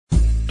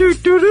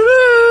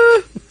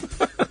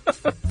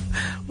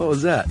What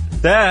was that?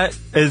 That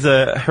is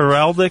a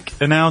heraldic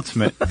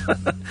announcement.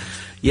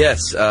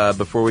 Yes,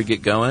 before we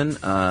get going,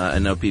 I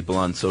know people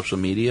on social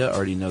media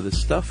already know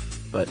this stuff,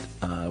 but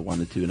I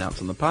wanted to announce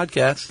on the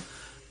podcast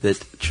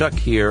that Chuck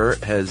here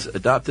has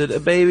adopted a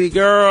baby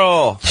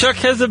girl. Chuck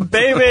has a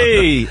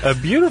baby! A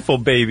beautiful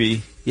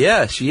baby.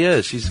 Yeah, she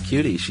is. She's a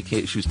cutie. She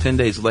was 10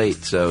 days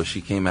late, so she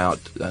came out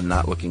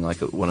not looking like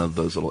one of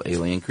those little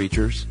alien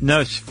creatures.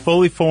 No, she's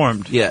fully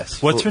formed.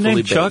 Yes. What's her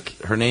name, Chuck?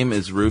 Her name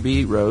is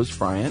Ruby Rose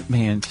Bryant.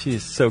 Man, she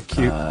is so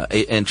cute.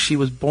 And she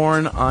was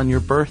born on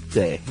your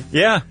birthday.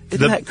 Yeah.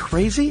 Isn't that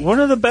crazy? One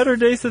of the better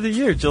days of the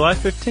year, July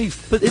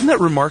 15th. But isn't that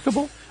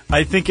remarkable?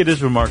 I think it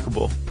is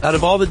remarkable. Out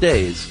of all the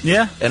days.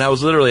 Yeah. And I was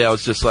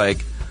just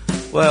like,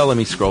 well, let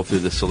me scroll through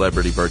the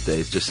celebrity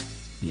birthdays just,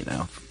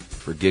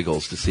 for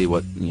giggles to see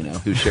what,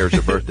 who shares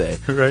your birthday.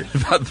 Right.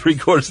 About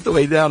 3/4 of the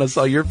way down, I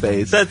saw your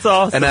face. That's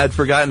awesome. And I had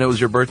forgotten it was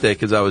your birthday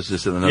because I was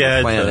just in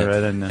another planet. Yeah,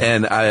 right, I know.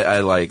 And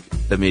I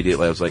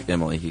immediately, I was like,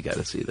 Emily, you got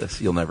to see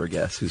this. You'll never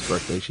guess whose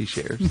birthday she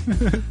shares.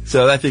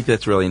 So I think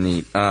that's really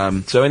neat.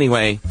 So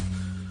anyway,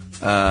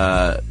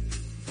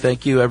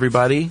 thank you,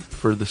 everybody,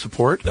 for the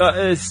support.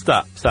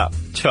 Stop.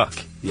 Chuck.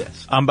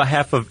 Yes. On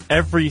behalf of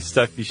every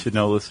Stuff You Should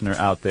Know listener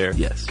out there,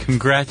 yes,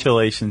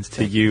 congratulations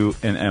to you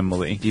and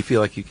Emily. Do you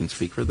feel like you can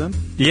speak for them?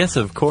 Yes,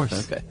 of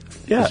course. Okay.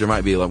 Yeah. Because there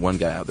might be one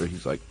guy out there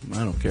who's like, I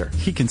don't care.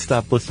 He can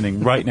stop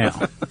listening right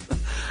now.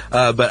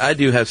 But I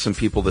do have some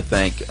people to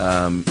thank.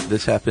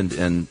 This happened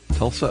in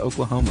Tulsa,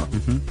 Oklahoma.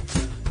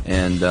 Mm-hmm.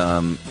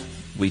 And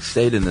we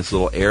stayed in this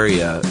little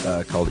area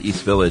called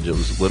East Village. It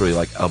was literally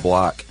like a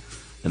block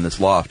in this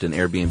loft, an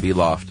Airbnb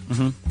loft.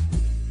 Mm-hmm.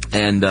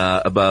 And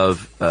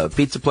above a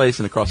pizza place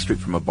and across the street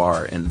from a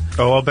bar. And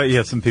I'll bet you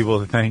have some people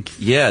to thank.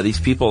 Yeah, these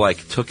people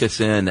took us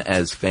in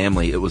as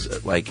family. It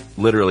was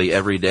literally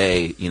every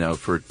day,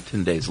 for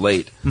 10 days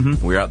late.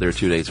 Mm-hmm. We were out there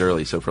 2 days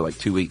early, so for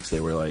 2 weeks they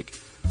were like,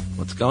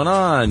 what's going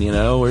on?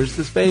 Where's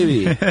this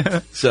baby?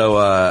 So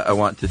I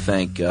want to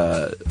thank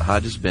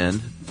Hodges Bend,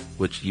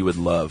 which you would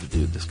love,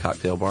 dude, this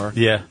cocktail bar.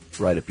 Yeah.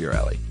 Right up your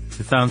alley.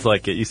 It sounds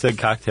like it. You said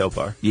cocktail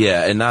bar.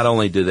 Yeah, and not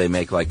only do they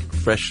make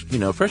fresh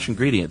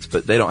ingredients,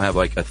 but they don't have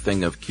a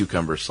thing of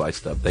cucumber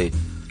sliced up. They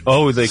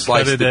slice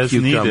cut it as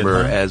needed. Cucumber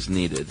as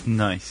needed.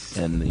 Nice.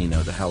 And the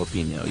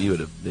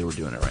jalapeno, they were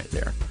doing it right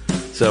there.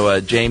 So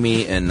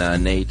Jamie and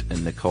Nate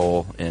and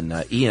Nicole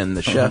and Ian,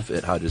 the chef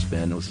at Hodges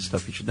Bend, was a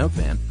Stuff You Should Know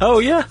fan. Oh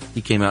yeah.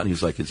 He came out and he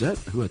was like, "Is that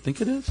who I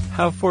think it is?"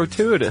 How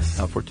fortuitous.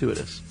 How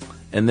fortuitous.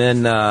 And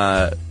then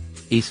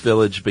East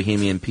Village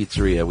Bohemian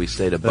Pizzeria, we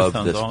stayed above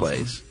this awesome.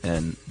 place,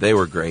 and they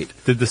were great.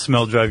 Did the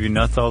smell drive you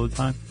nuts all the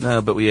time?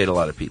 No, but we ate a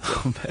lot of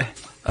pizza.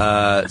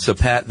 So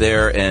Pat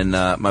there and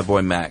my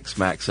boy Max.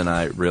 Max and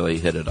I really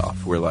hit it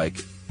off. We're like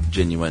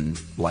genuine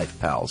life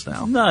pals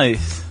now.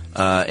 Nice.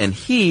 And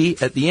he,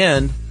 at the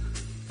end,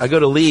 I go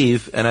to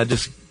leave, and I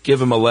just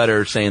give him a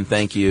letter saying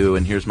thank you,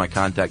 and here's my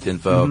contact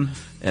info. Mm-hmm.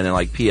 And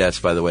then P.S.,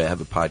 by the way, I have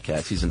a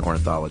podcast. He's an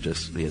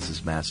ornithologist. He has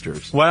his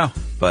master's. Wow.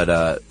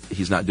 But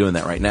he's not doing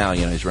that right now.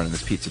 He's running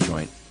this pizza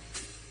joint.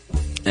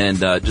 And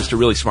just a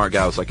really smart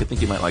guy. I was like, I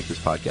think you might like this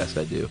podcast.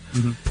 I do.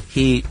 Mm-hmm.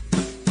 He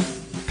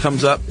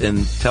comes up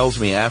and tells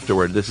me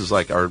afterward, this is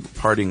our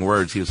parting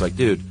words. He was like,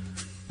 dude,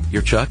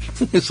 you're Chuck?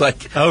 He's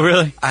like, oh,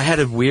 really? I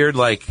had a weird,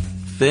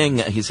 thing.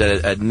 He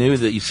said, I knew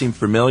that you seemed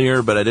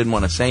familiar, but I didn't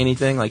want to say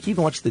anything. He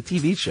even watched the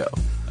TV show.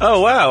 Oh,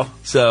 wow.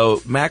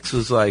 So Max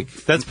was like...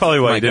 That's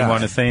probably why he didn't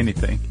want to say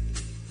anything.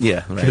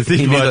 Yeah, right. Because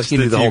he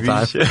knew the whole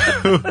time. Show.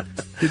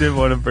 He didn't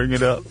want to bring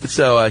it up.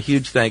 So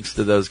huge thanks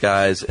to those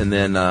guys. And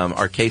then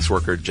our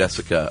caseworker,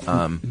 Jessica,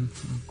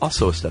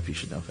 also a Stuff You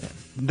Should Know fan.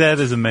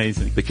 That is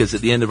amazing. Because at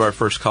the end of our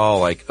first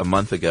call, a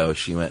month ago,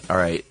 she went, all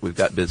right, we've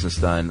got business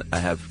done. I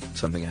have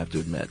something I have to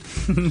admit.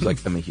 She's like,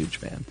 I'm a huge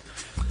fan.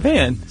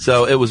 Man.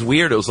 So it was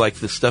weird. It was like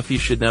the Stuff You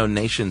Should Know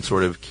nation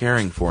sort of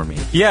caring for me.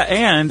 Yeah,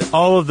 and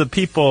all of the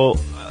people,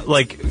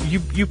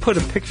 you put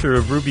a picture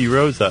of Ruby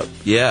Rose up.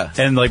 Yeah.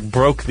 And,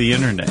 broke the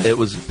internet. It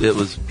was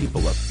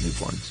people love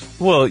newborns.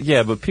 Well,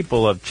 yeah, but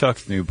people love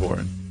Chuck's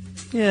newborn.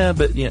 Yeah,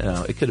 but,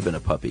 it could have been a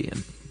puppy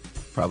and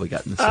probably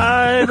gotten the same.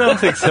 I don't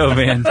think so,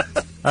 man.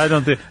 I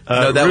don't think...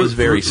 no, that was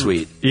very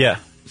sweet. Yeah.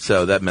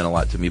 So that meant a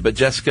lot to me. But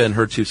Jessica and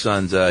her two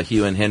sons,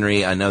 Hugh and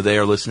Henry, I know they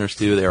are listeners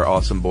too. They are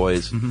awesome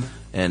boys. Mm-hmm.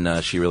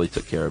 And she really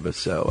took care of us.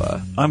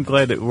 So I'm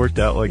glad it worked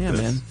out this. Yeah,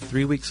 man.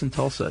 3 weeks in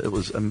Tulsa. It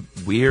was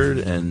weird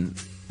and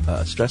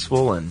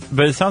stressful and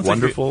but it sounds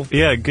wonderful.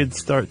 A good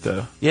start,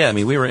 though. Yeah,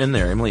 we were in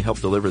there. Emily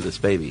helped deliver this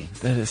baby.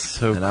 That is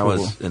so cool. And I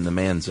was in the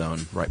man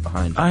zone right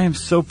behind her. I am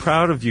so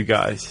proud of you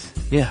guys.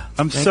 Yeah.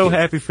 I'm so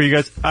happy for you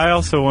guys. I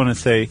also want to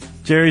say,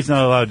 Jerry's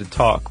not allowed to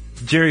talk.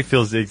 Jerry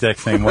feels the exact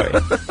same way.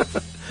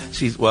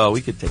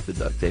 We could take the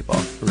duct tape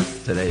off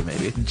for today,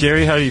 maybe.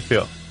 Jerry, how do you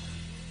feel?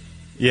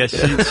 Yeah, she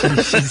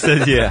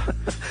said yeah.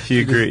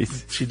 She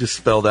agrees. She just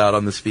spelled out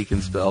on the speak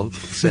and spell,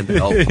 send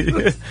help.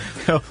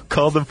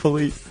 Call the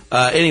police.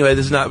 Anyway,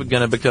 this is not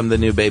going to become the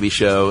new baby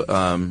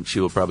show. She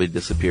will probably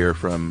disappear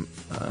from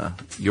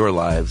your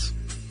lives,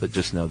 but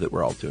just know that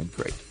we're all doing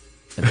great.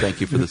 And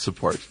thank you for the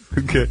support.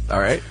 Okay. All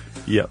right?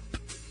 Yep.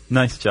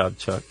 Nice job,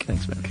 Chuck.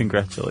 Thanks, man.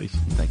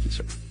 Congratulations. Thank you,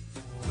 sir.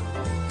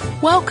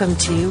 Welcome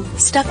to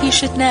Stuff You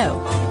Should Know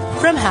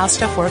from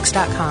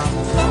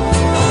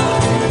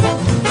HowStuffWorks.com.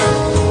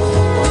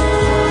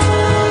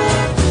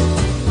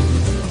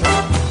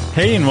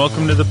 Hey, and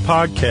welcome to the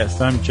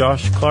podcast. I'm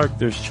Josh Clark.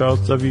 There's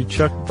Charles W.,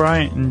 Chuck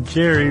Bryant, and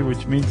Jerry,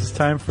 which means it's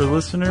time for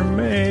listener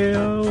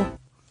mail.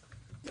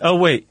 Oh,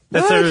 wait.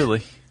 That's What?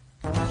 early.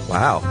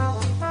 Wow.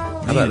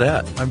 How about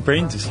that? My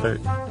brain just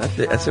hurt.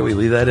 I say we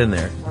leave that in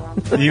there.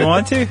 Do you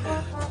want to?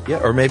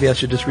 Yeah, or maybe I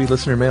should just read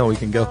listener mail. We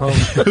can go home.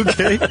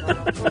 Okay.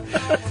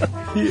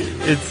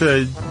 It's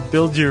a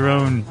build your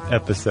own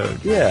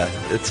episode. Yeah,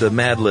 it's a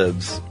Mad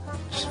Libs.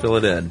 Just fill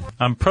it in.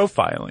 I'm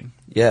profiling.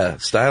 Yeah,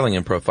 styling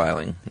and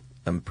profiling.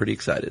 I'm pretty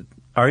excited.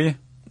 Are you?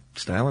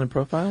 Styling and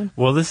profiling?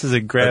 Well, this is a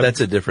Or grab.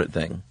 that's a different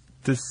thing.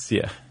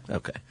 Yeah.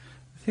 Okay.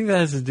 I think that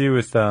has to do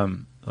with,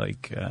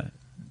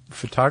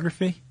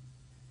 photography.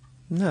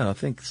 No, I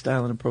think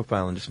styling and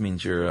profiling just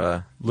means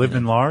you're,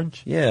 Living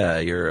large. yeah,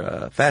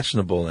 you're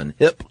fashionable and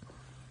hip.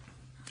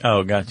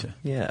 Oh, gotcha.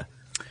 Yeah.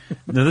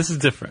 No, this is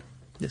different.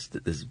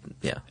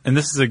 Yeah. And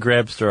this is a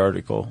Grabster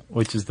article,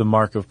 which is the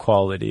mark of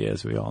quality,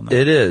 as we all know.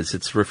 It is.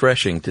 It's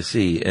refreshing to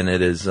see, and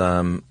it is,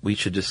 we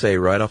should just say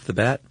right off the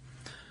bat,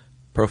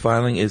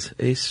 profiling is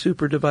a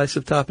super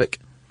divisive topic.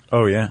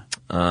 Oh, yeah.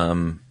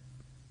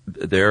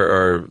 There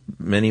are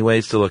many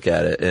ways to look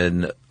at it,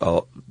 and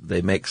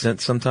they make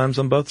sense sometimes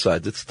on both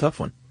sides. It's a tough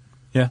one.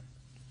 Yeah.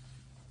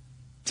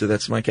 So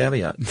that's my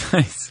caveat.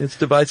 Nice. It's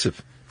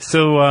divisive.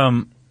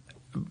 So,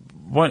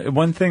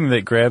 one thing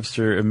that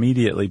Grabster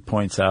immediately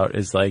points out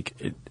is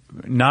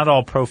not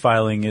all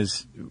profiling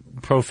is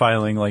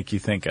profiling like you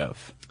think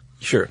of.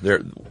 Sure.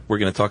 We're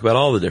going to talk about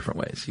all the different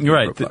ways. You can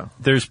Right. profile.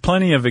 There's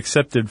plenty of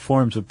accepted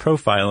forms of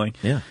profiling.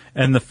 Yeah.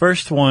 And the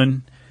first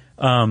one,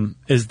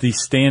 is the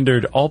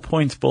standard all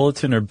points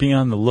bulletin or be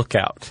on the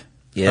lookout.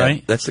 Yeah.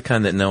 Right? That's the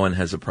kind that no one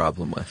has a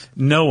problem with.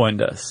 No one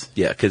does.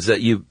 Yeah, because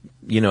you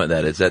know what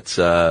that is. That's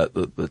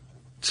the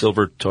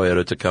silver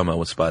Toyota Tacoma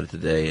was spotted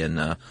today,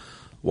 and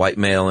white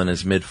male in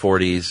his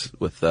mid-40s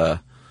with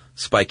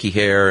spiky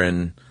hair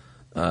and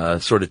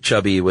sort of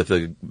chubby with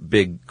a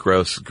big,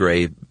 gross,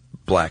 gray,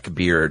 black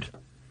beard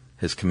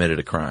has committed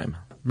a crime.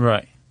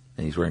 Right.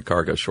 And he's wearing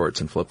cargo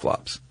shorts and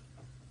flip-flops.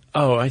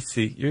 Oh, I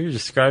see. You're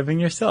describing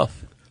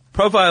yourself.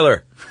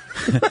 Profiler!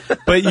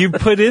 But you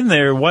put in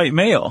there white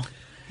male.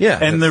 Yeah,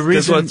 And the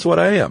reason that's what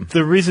I am.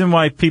 The reason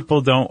why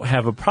people don't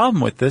have a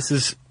problem with this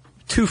is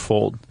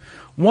twofold.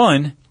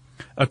 One,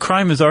 a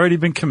crime has already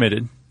been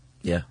committed.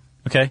 Yeah,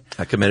 Okay?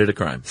 I committed a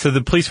crime. So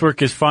the police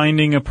work is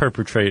finding a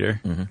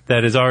perpetrator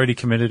that has already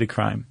committed a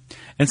crime.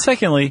 And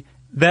secondly,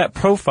 that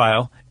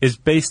profile is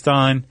based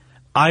on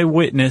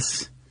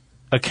eyewitness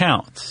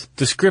accounts,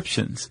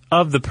 descriptions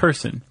of the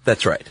person.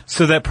 That's right.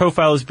 So that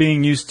profile is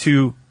being used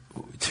to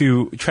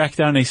track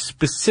down a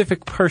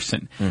specific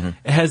person.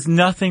 It has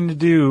nothing to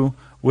do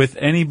with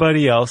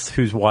anybody else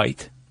who's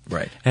white.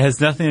 Right. It has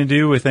nothing to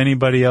do with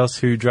anybody else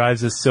who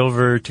drives a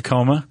silver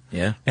Tacoma.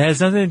 Yeah. It has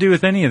nothing to do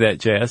with any of that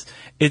jazz.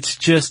 It's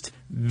just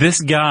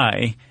this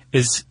guy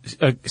is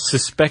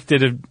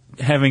suspected of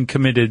having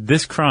committed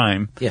this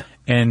crime. Yeah.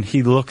 And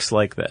he looks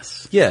like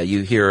this. Yeah,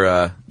 you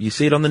hear, you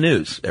see it on the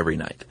news every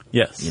night.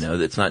 Yes. You know,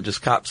 it's not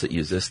just cops that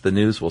use this. The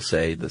news will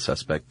say the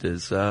suspect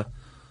is,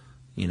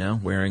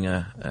 wearing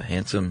a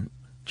handsome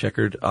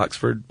checkered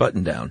Oxford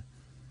button-down.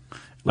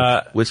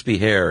 With wispy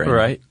hair and,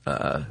 right.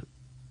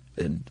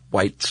 And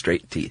white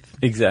straight teeth.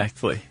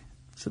 Exactly.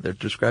 So they're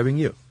describing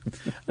you.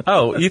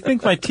 Oh, you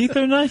think my teeth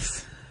are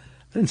nice?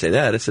 I didn't say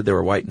that. I said they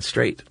were white and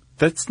straight.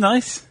 That's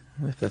nice.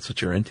 If that's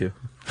what you're into.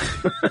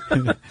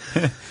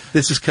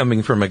 This is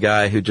coming from a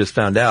guy who just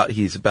found out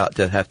he's about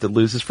to have to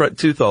lose his front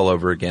tooth all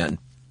over again.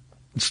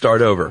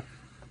 Start over.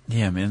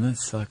 Yeah, man, that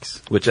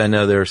sucks. Which I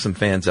know there are some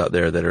fans out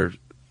there that are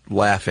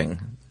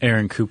laughing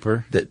Aaron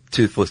Cooper. that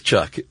Toothless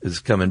Chuck is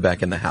coming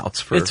back in the house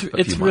for a few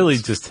It's months. really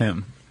just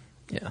him.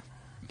 Yeah.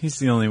 He's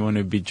the only one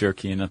who'd be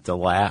jerky enough to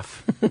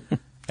laugh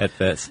at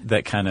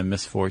that kind of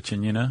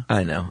misfortune, you know?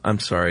 I know. I'm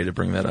sorry to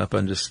bring that up.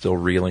 I'm just still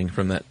reeling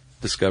from that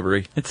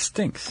discovery. It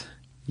stinks.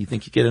 You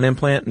think you get an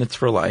implant and it's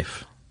for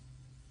life.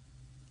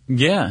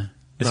 Yeah.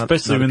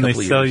 Especially not a when they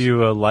couple sell years.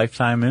 you a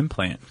lifetime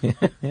implant.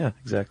 Yeah,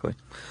 exactly.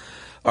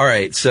 All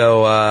right.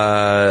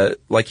 So,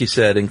 like you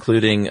said,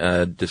 including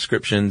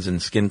descriptions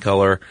and skin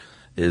color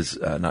is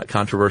not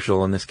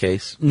controversial in this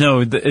case.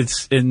 No,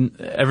 it's in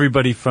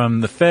everybody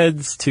from the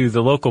feds to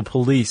the local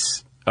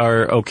police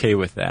are okay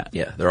with that.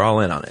 Yeah, they're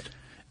all in on it.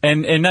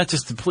 And not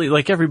just the police,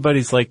 like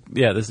everybody's like,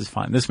 yeah, this is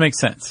fine. This makes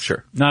sense.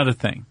 Sure. Not a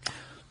thing.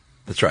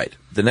 That's right.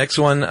 The next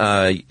one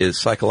is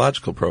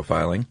psychological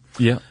profiling.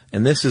 Yeah.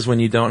 And this is when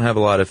you don't have a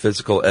lot of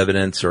physical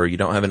evidence or you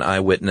don't have an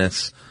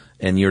eyewitness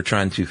and you're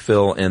trying to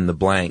fill in the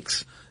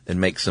blanks and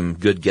make some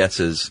good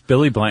guesses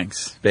Billy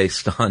Blanks.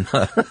 based on,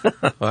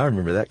 I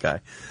remember that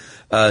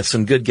guy.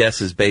 Some good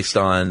guesses based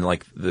on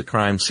like the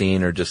crime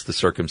scene or just the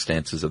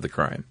circumstances of the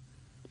crime.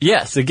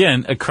 Yes,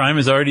 again, a crime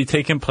has already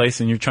taken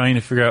place and you're trying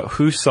to figure out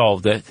who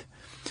solved it.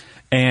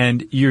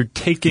 And you're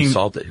taking... Who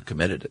solved it? Who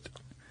committed it?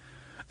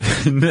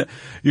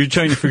 You're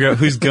trying to figure out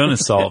who's going to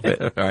solve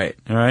it. Right.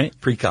 All right?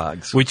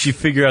 Precogs. Which you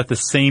figure out the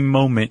same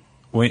moment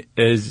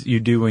as you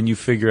do when you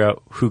figure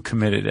out who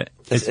committed it.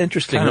 It's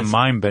interesting. Kind of It's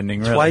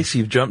mind-bending, really. Twice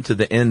you've jumped to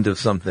the end of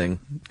something.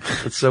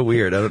 It's so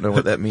weird. I don't know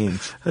what that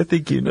means. I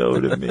think you know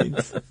what it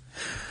means.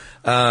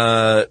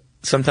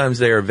 Sometimes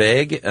they are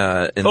vague.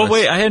 Oh,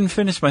 wait, I hadn't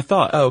finished my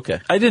thought. Oh, okay.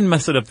 I didn't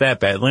mess it up that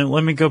bad.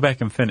 Let me go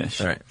back and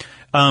finish. All right.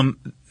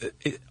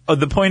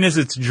 The point is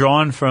it's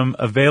drawn from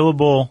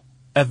available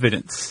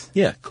evidence.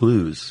 Yeah,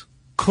 clues.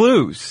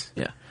 Clues.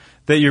 Yeah.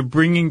 That you're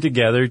bringing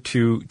together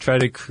to try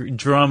to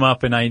drum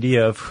up an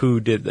idea of who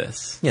did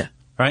this. Yeah,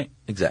 Right?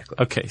 exactly.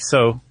 Okay,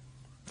 so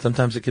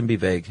Sometimes it can be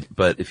vague,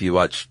 but if you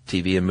watch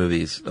TV and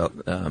movies,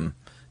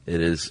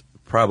 it is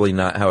probably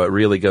not how it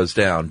really goes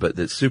down, but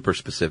it's super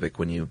specific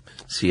when you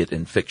see it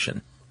in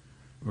fiction.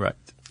 right.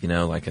 You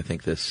know, like I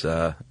think this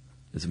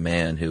is a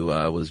man who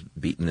was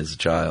beaten as a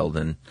child,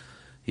 and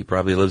he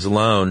probably lives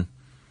alone.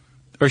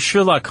 Or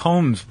Sherlock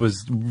Holmes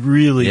was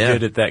really Yeah.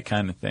 good at that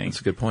kind of thing.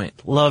 That's a good point.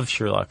 Love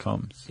Sherlock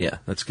Holmes. Yeah,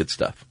 that's good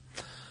stuff.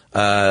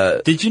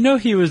 Did you know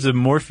he was a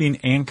morphine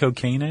and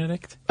cocaine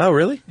addict? Oh,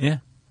 really? Yeah.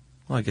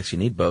 Well, I guess you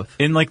need both.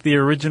 In like the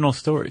original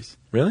stories.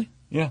 Really?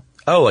 Yeah.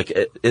 Oh, like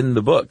in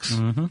the books?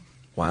 Mm-hmm.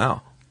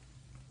 Wow.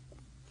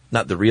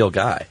 Not the real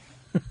guy.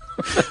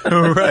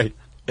 Right.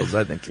 What was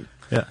I thinking?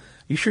 Yeah.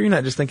 You sure you're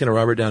not just thinking of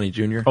Robert Downey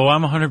Jr.? Oh,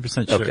 I'm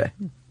 100% sure. Okay.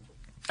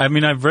 I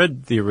mean, I've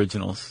read the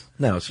originals.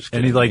 No, it's just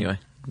And kidding. he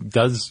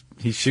Anyway.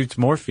 he shoots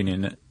morphine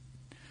in it.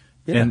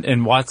 Yeah.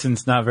 And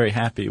Watson's not very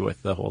happy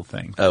with the whole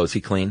thing. Oh, is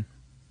he clean?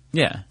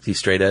 Yeah. Is he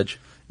straight edge?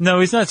 No,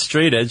 he's not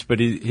straight edge, but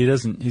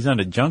he's not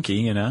a junkie,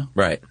 you know?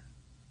 Right.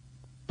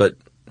 But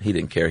he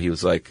didn't care. He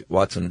was like,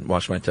 Watson,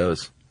 wash my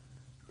toes.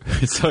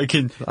 So I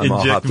can I'm all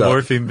inject hopped up.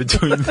 morphine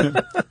between them.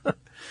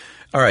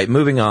 All right,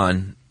 moving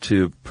on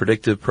to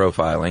predictive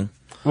profiling.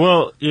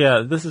 Well,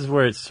 yeah, this is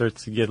where it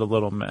starts to get a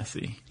little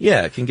messy.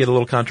 Yeah, it can get a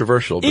little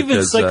controversial. Even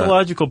because,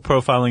 psychological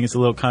profiling is a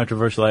little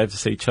controversial, I have to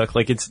say, Chuck.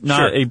 Like, it's not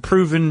Sure. a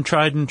proven,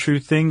 tried and true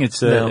thing.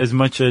 It's No. as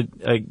much a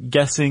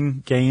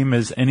guessing game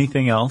as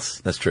anything else.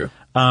 That's true.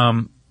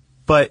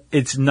 But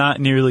it's not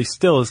nearly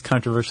still as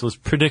controversial as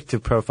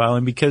predictive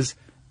profiling because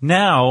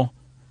now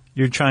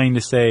you're trying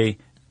to say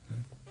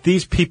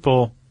these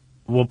people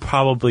will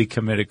probably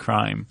commit a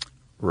crime.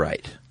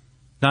 Right.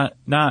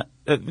 Not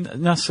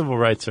civil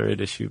rights are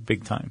at issue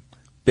big time.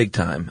 Big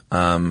time.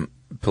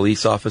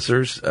 Police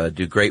officers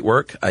do great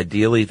work.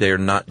 Ideally, they're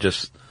not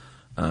just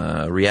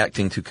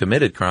reacting to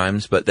committed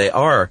crimes, but they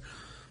are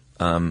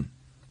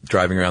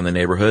driving around the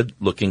neighborhood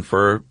looking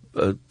for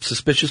a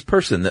suspicious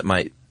person that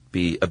might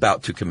be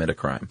about to commit a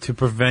crime. To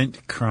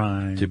prevent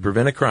crime. To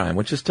prevent a crime,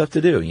 which is tough to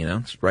do, you know.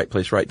 It's right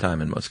place, right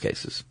time in most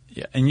cases.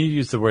 Yeah, and you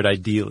use the word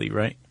ideally,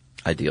 right?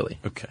 Ideally.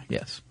 Okay.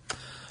 Yes.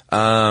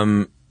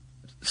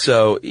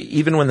 So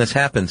even when this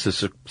happens,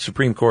 the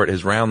Supreme Court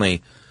has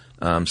roundly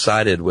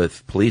sided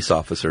with police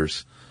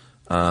officers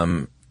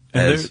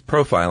as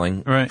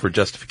profiling Right. for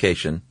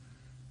justification.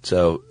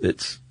 So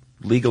it's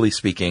legally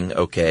speaking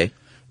okay.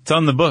 It's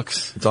on the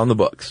books. It's on the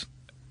books.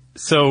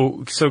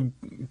 So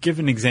give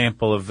an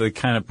example of the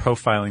kind of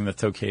profiling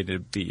that's okay to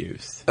be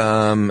used.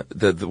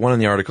 The one in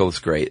the article is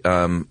great.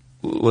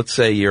 Let's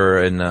say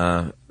you're in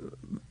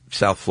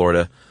South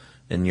Florida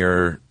and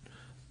you're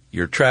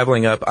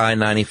traveling up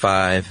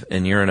I-95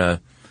 and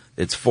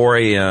it's 4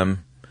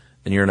 a.m.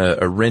 and you're in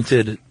a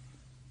rented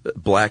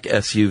black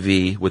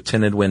SUV with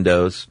tinted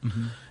windows,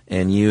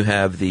 and you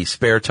have the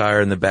spare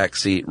tire in the back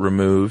seat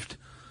removed.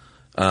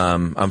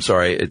 I'm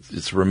sorry,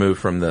 it's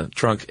removed from the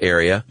trunk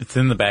area. It's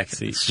in the back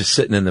seat. It's just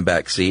sitting in the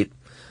back seat.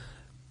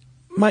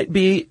 Might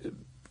be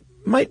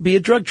a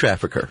drug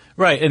trafficker.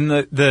 Right, and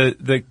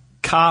the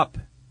cop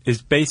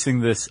is basing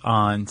this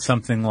on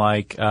something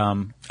like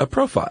A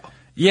profile.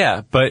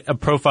 yeah, but a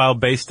profile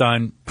based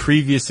on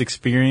previous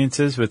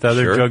experiences with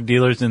other Sure. drug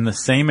dealers in the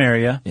same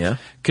area. Yeah.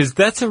 Because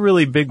that's a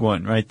really big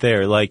one right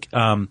there. Like,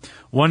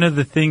 one of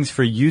the things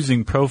for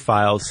using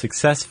profiles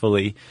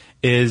successfully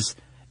is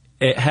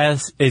it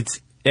has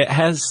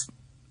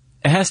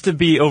to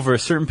be over a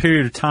certain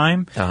period of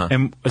time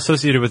and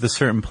associated with a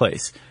certain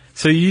place.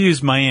 So you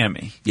use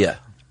Miami Yeah.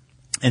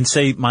 and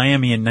say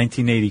Miami in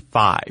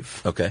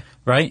 1985. Okay.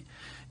 Right?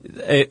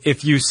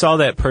 If you saw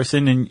that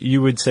person and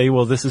you would say,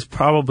 well, this is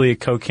probably a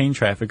cocaine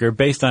trafficker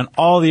based on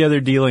all the other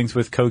dealings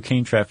with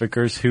cocaine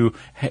traffickers who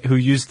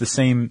use the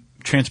same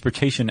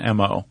transportation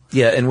MO.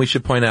 Yeah, and we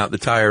should point out the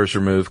tire is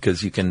removed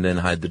because you can then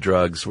hide the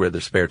drugs where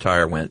the spare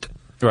tire went.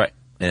 Right.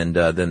 And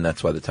then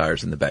that's why the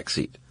tire's in the back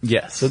seat.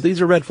 Yes. So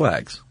these are red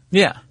flags.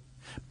 Yeah.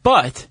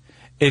 But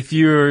if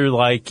you're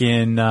like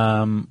in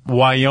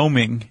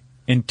Wyoming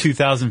in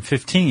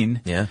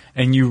 2015 Yeah.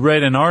 and you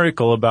read an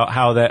article about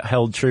how that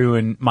held true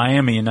in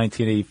Miami in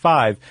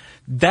 1985,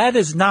 that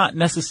is not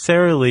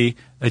necessarily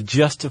a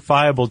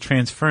justifiable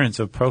transference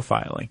of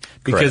profiling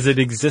because Correct.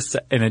 it exists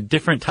in a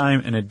different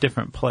time and a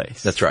different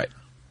place. That's right.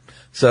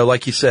 So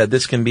like you said,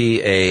 this can be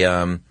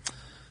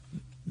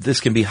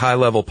high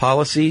level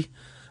policy.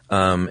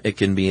 It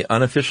can be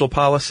unofficial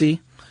policy.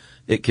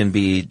 It can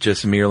be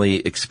just merely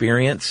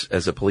experience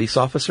as a police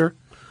officer.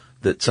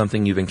 that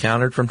something you've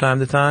encountered from time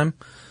to time,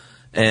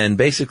 and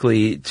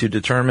basically to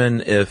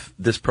determine if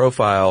this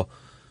profile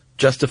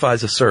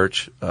justifies a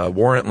search, a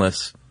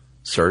warrantless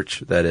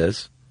search, that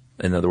is.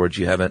 In other words,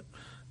 you haven't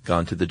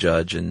gone to the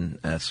judge and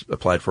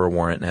applied for a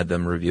warrant and had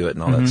them review it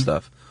and all that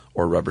stuff,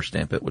 or rubber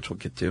stamp it, which we'll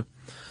get to.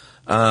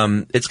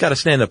 It's got to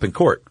stand up in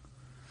court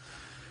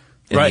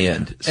in the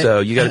end. So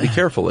you got to be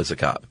careful as a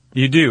cop.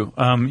 You do.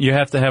 You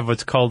have to have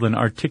what's called an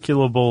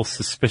articulable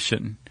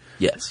suspicion.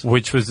 Yes.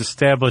 Which was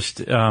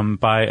established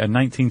by a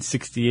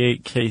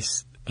 1968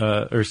 case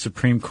or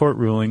Supreme Court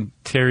ruling,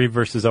 Terry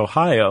versus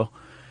Ohio.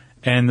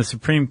 And the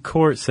Supreme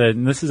Court said,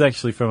 and this is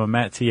actually from a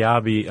Matt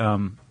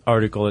Tiabi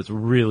article that's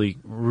really,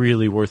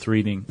 really worth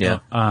reading. Yeah.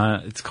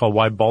 It's called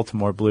Why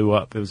Baltimore Blew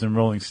Up. It was in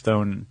Rolling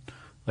Stone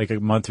like a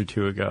month or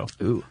two ago.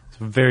 Ooh.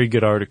 It's a very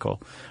good article.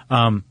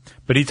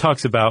 But he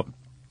talks about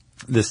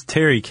this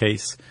Terry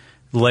case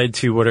led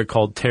to what are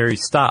called Terry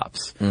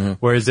stops.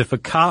 Whereas if a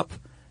cop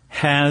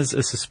has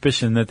a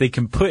suspicion that they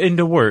can put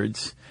into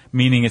words,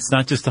 meaning it's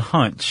not just a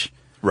hunch.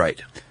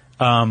 Right.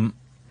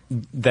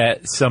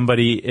 That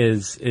somebody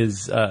is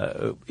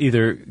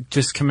either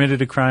just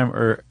committed a crime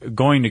or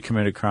going to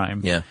commit a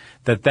crime. Yeah.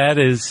 That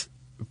is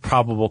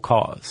probable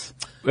cause.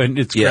 And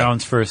it's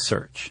grounds for a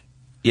search.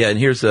 Yeah, and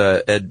here's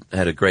Ed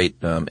had a great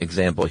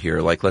example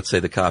here. Like, let's say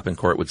the cop in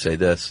court would say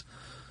this.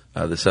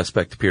 The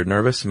suspect appeared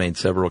nervous, made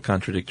several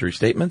contradictory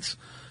statements.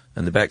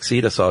 In the back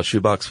seat, I saw a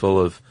shoebox full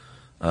of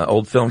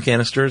old film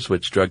canisters,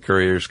 which drug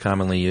couriers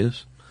commonly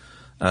use.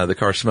 The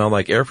car smelled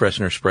like air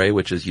freshener spray,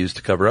 which is used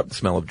to cover up the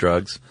smell of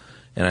drugs.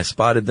 And I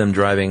spotted them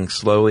driving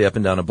slowly up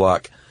and down a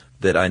block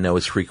that I know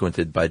is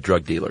frequented by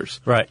drug dealers.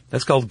 Right.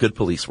 That's called good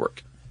police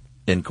work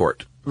in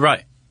court.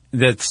 Right.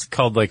 That's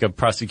called like a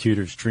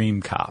prosecutor's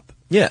dream cop.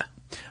 Yeah.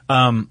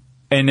 And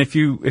if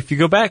you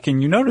go back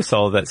and you notice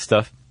all of that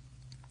stuff,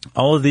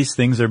 all of these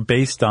things are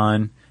based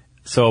on,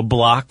 so a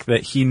block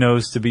that he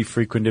knows to be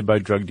frequented by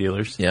drug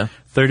dealers. Yeah.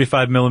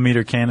 35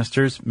 millimeter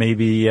canisters.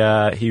 Maybe,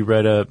 he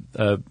read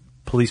a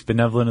Police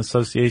Benevolent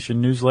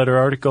Association newsletter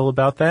article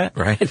about that.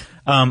 Right.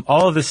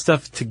 All of this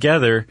stuff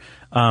together,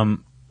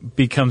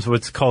 becomes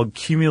what's called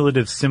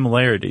cumulative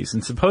similarities.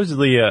 And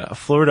supposedly a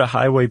Florida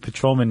highway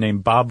patrolman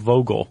named Bob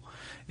Vogel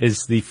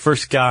is the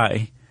first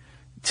guy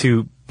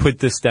to put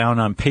this down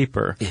on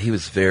paper. He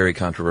was very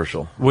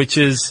controversial. Which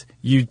is,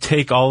 you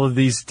take all of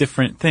these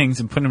different things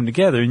and put them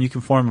together and you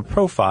can form a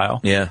profile.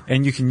 Yeah.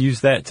 And you can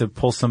use that to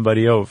pull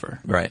somebody over.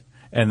 Right.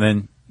 And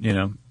then,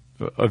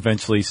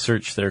 eventually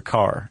search their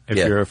car if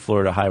you're a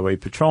Florida highway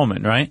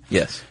patrolman, right?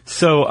 Yes.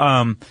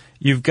 So,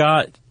 you've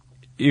got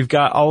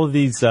all of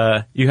these,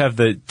 you have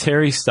the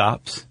Terry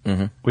stops,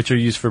 which are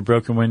used for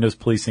broken windows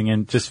policing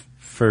and just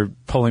for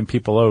pulling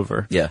people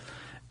over. Yeah.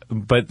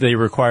 But they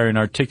require an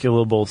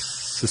articulable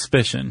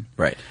suspicion.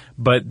 Right.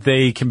 But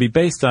they can be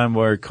based on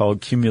what are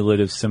called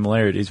cumulative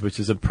similarities, which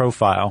is a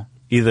profile.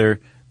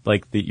 Either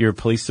like your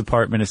police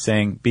department is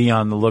saying, be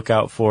on the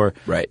lookout for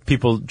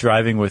people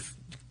driving with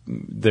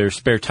their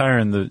spare tire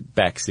in the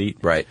back seat.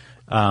 Right.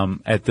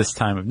 At this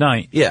time of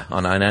night. Yeah,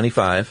 on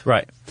I-95.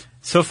 Right.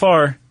 So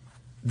far,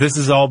 this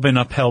has all been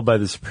upheld by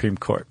the Supreme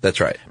Court. That's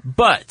right.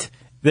 But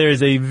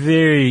there's a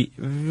very,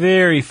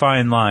 very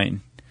fine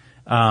line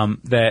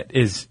that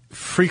is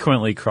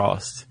frequently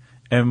crossed,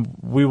 and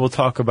we will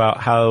talk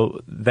about how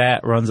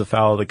that runs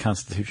afoul of the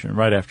Constitution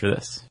right after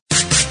this.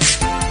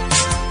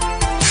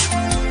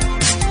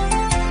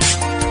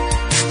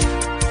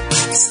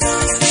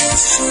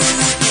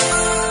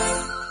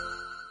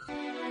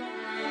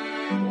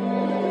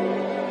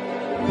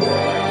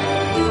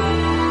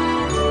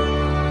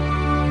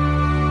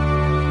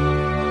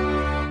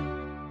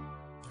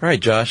 All right,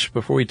 Josh,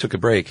 before we took a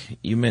break,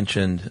 you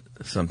mentioned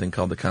something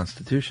called the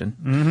Constitution.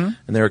 Mm-hmm.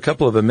 And there are a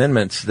couple of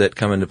amendments that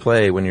come into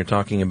play when you're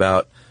talking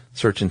about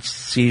search and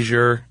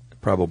seizure,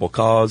 probable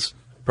cause,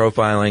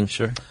 profiling.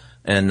 Sure.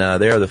 And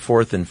they are the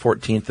 4th and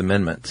 14th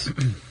Amendments.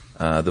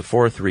 The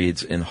 4th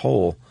reads, in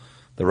whole,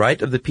 the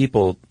right of the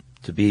people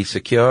to be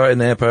secure in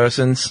their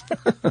persons.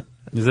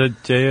 Is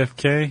that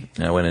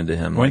JFK? I went into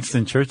him.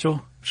 Winston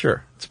Churchill?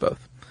 Sure, it's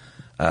both.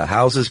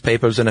 Houses,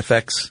 papers, and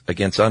effects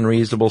against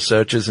unreasonable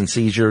searches and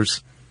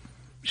seizures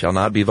shall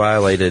not be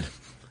violated,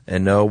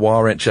 and no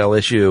warrant shall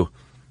issue,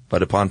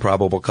 but upon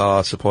probable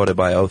cause supported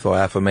by oath or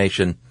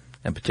affirmation,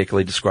 and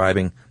particularly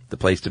describing the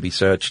place to be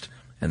searched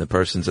and the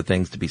persons or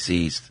things to be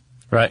seized.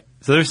 Right.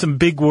 So there's some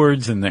big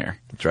words in there.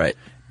 That's right.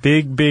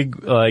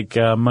 Big, like,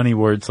 money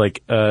words,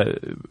 like,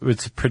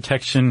 it's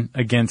protection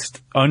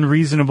against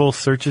unreasonable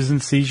searches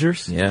and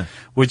seizures. Yeah.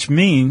 Which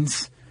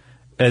means,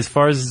 as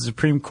far as the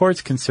Supreme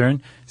Court's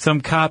concerned, some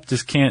cop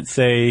just can't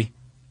say,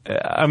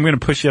 I'm going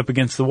to push you up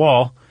against the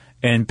wall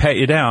and pat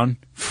you down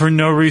for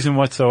no reason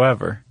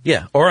whatsoever.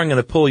 Yeah. Or I'm going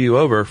to pull you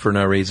over for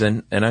no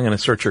reason, and I'm going to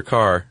search your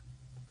car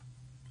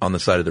on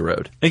the side of the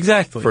road.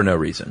 Exactly. For no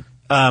reason.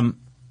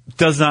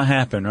 Does not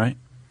happen, right?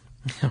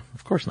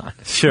 Of course not.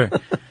 Sure.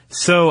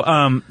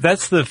 So,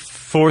 that's the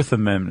 4th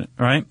Amendment,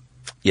 right?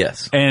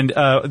 Yes. And,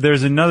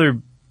 there's another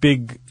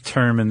big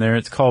term in there.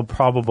 It's called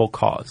probable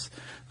cause.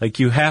 Like,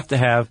 you have to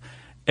have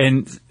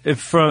And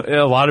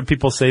a lot of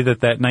people say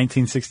that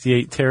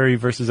 1968 Terry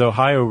versus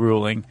Ohio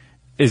ruling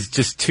is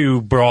just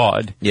too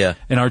broad. Yeah.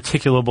 An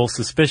articulable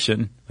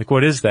suspicion. Like,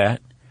 what is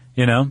that?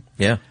 You know?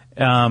 Yeah.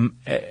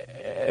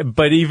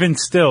 But even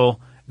still,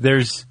 there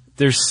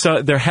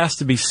has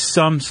to be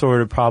some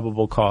sort of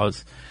probable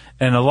cause.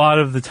 And a lot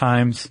of the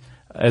times,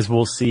 as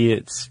we'll see,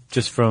 it's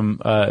just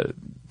from,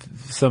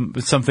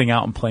 something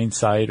out in plain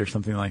sight or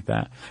something like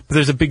that. But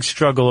there's a big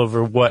struggle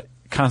over what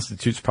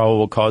constitutes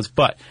probable cause.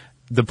 But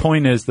the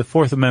point is, the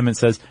Fourth Amendment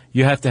says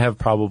you have to have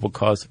probable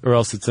cause or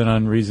else it's an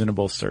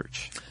unreasonable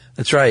search.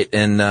 That's right.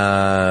 And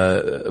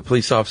a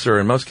police officer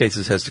in most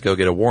cases has to go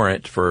get a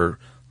warrant for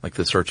like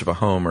the search of a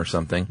home or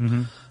something.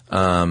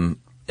 Mm-hmm.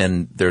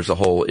 And there's a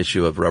whole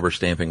issue of rubber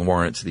stamping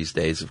warrants these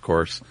days, of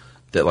course,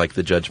 that like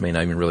the judge may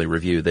not even really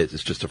review, that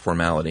it's just a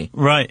formality.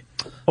 Right.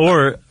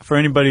 Or for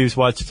anybody who's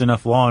watched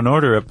enough Law and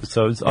Order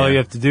episodes, all you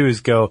have to do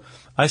is go,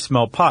 I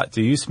smell pot.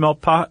 Do you smell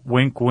pot?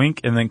 Wink,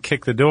 wink, and then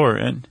kick the door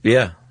in.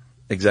 Yeah,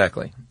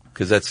 exactly.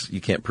 Because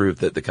you can't prove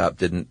that the cop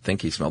didn't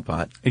think he smelled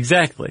pot.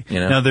 Exactly. You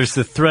know? Now there's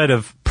the threat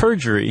of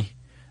perjuring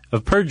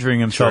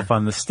himself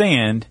on the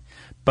stand,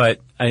 but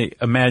I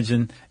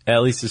imagine,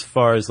 at least as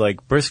far as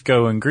like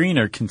Briscoe and Green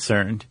are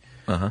concerned,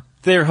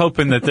 they're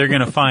hoping that they're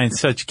going to find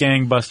such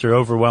gangbuster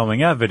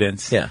overwhelming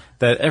evidence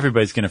that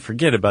everybody's going to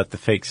forget about the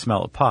fake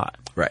smell of pot.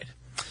 Right.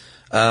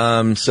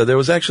 So there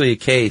was actually a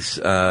case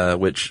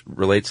which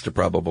relates to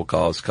probable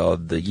cause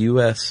called the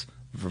U.S.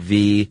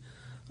 v.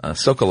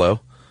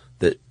 Socolow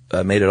that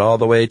made it all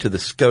the way to the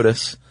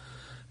SCOTUS.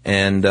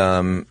 And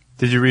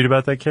did you read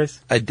about that case?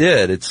 I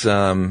did. It was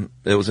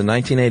in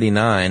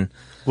 1989.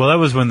 Well, that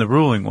was when the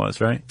ruling was,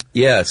 right?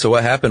 Yeah, so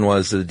what happened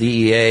was the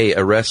DEA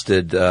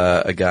arrested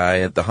a guy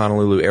at the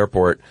Honolulu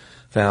airport,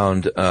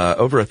 found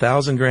over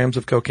 1,000 grams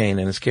of cocaine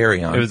in his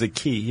carry-on. It was a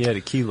key. He had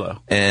a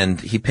kilo. And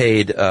he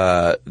paid,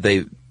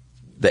 the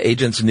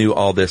agents knew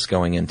all this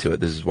going into it.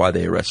 This is why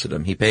they arrested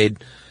him. He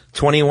paid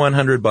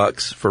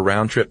 $2,100 for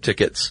round-trip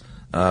tickets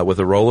with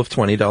a roll of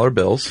 $20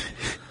 bills.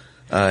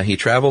 He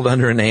traveled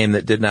under a name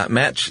that did not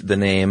match the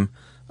name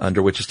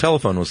under which his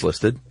telephone was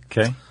listed.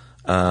 Okay.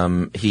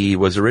 He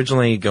was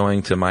originally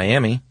going to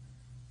Miami.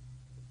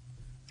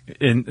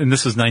 And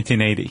this was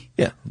 1980.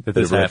 Yeah. That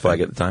the this red happened.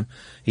 flag at the time.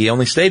 He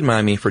only stayed in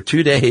Miami for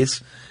 2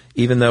 days,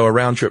 even though a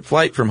round trip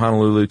flight from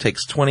Honolulu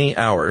takes 20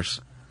 hours.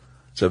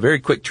 So a very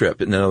quick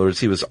trip. In other words,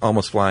 he was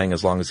almost flying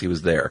as long as he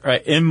was there.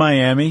 Right. In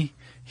Miami,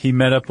 he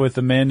met up with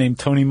a man named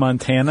Tony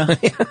Montana.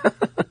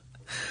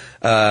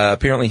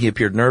 Apparently he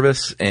appeared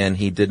nervous and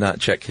he did not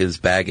check his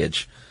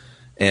baggage.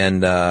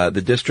 And,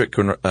 the district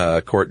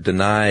court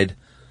denied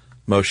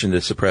motion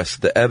to suppress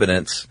the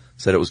evidence,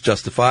 said it was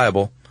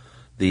justifiable.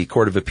 The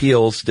Court of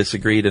Appeals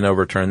disagreed and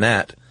overturned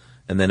that.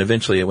 And then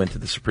eventually it went to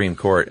the Supreme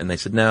Court and they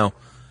said, no,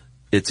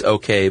 it's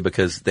okay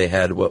because they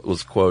had what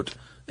was, quote,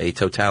 a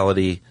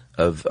totality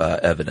of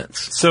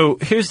evidence. So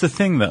here's the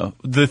thing, though.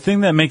 The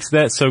thing that makes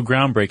that so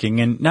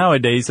groundbreaking, and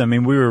nowadays, I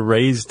mean, we were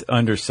raised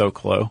under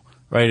Socolow,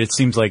 right? It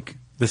seems like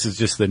this is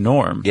just the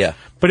norm. Yeah.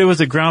 But it was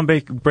a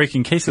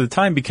groundbreaking case at the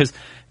time because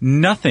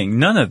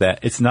none of that.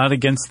 It's not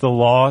against the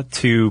law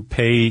to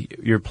pay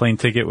your plane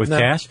ticket with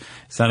cash.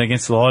 It's not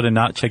against the law to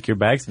not check your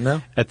bags.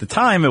 No. At the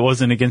time, it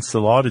wasn't against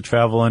the law to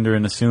travel under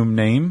an assumed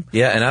name.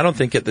 Yeah, and I don't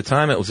think at the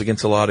time it was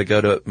against the law to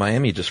go to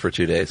Miami just for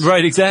 2 days.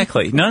 Right,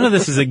 exactly. None of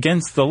this is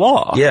against the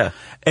law. Yeah.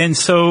 And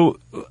so,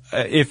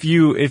 if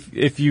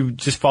you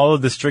just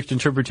followed the strict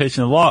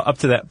interpretation of the law up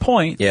to that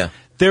point,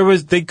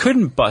 they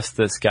couldn't bust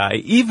this guy,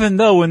 even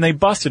though when they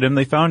busted him,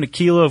 they found a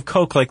kilo of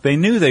coke like they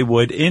knew they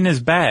would in his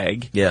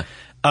bag. Yeah.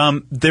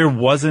 There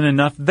wasn't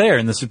enough there,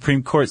 and the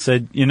Supreme Court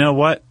said, you know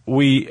what?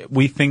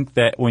 We think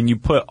that when you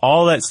put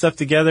all that stuff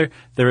together,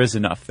 there is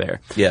enough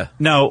there. Yeah.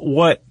 Now,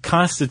 what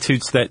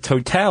constitutes that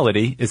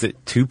totality? Is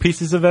it two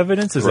pieces of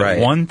evidence? Is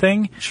it one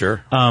thing?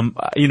 Sure.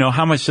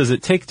 How much does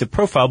it take to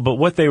profile? But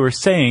what they were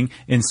saying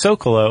in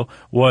Socolow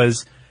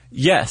was,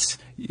 yes,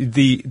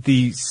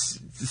 the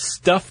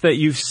stuff that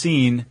you've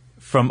seen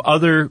from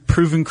other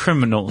proven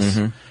criminals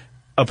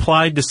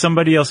applied to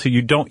somebody else who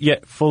you don't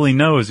yet fully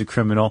know is a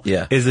criminal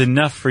is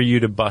enough for you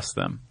to bust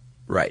them.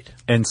 Right.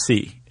 And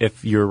see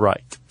if you're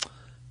right.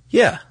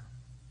 Yeah.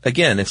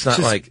 Again, it's not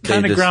like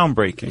kind of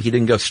groundbreaking. He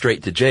didn't go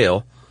straight to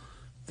jail.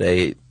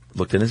 They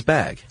looked in his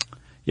bag.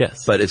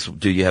 Yes. But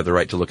do you have the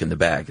right to look in the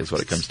bag is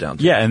what it comes down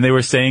to. Yeah, and they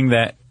were saying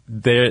that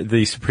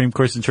the Supreme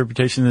Court's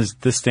interpretation is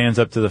this stands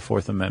up to the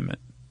Fourth Amendment.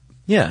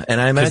 Yeah,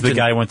 and I imagine... Because the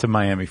guy went to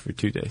Miami for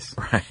 2 days.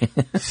 Right.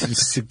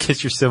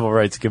 Kiss your civil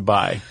rights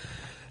goodbye.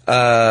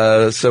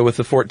 So with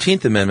the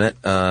 14th Amendment,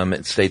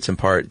 it states in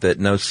part that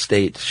no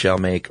state shall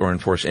make or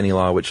enforce any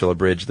law which shall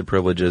abridge the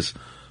privileges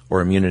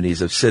or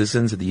immunities of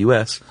citizens of the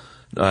U.S.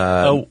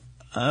 I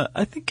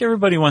think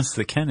everybody wants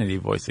the Kennedy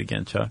voice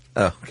again, Chuck.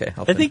 Oh, okay.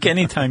 I think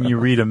anytime you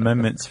read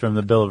amendments from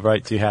the Bill of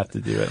Rights, you have to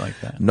do it like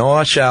that.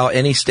 Nor shall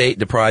any state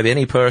deprive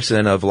any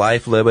person of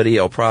life, liberty,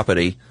 or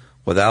property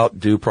without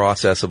due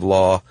process of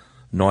law,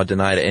 nor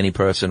deny to any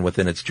person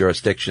within its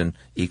jurisdiction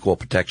equal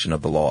protection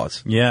of the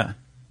laws. Yeah.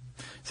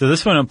 So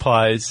this one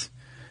applies,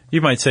 you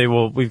might say,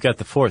 well, we've got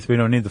the 4th, we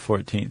don't need the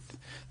 14th.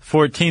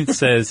 14th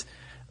says,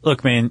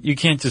 look, man, you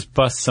can't just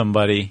bust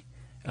somebody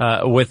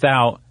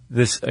without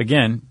this,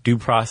 again, due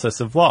process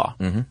of law.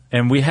 Mm-hmm.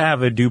 And we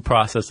have a due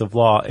process of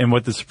law. And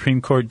what the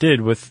Supreme Court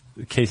did with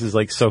cases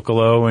like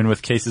Socolow and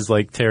with cases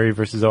like Terry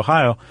versus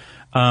Ohio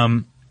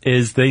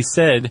is they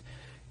said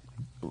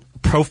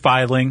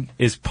profiling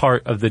is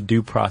part of the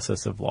due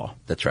process of law.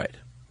 That's right.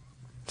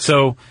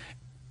 So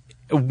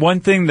one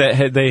thing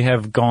that they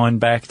have gone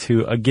back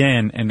to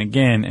again and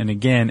again and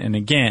again and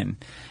again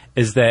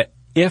is that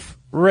if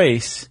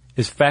race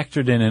is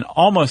factored in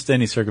almost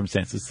any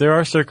circumstances, there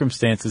are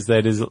circumstances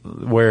that is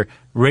where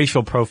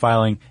racial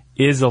profiling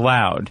is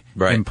allowed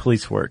in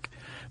police work.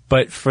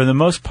 But for the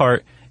most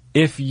part,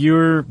 if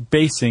you're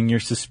basing your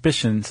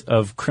suspicions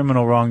of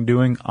criminal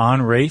wrongdoing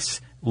on race,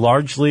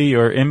 largely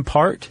or in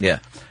part,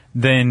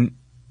 then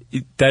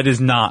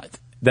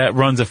that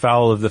runs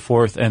afoul of the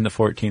 4th and the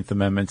 14th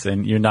Amendments,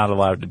 and you're not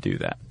allowed to do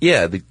that.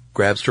 Yeah, the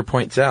Grabster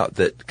points out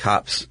that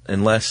cops,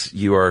 unless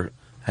you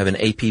have an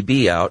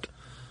APB out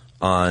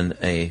on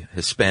a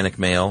Hispanic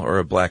male or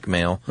a black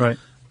male,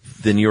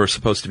 then you're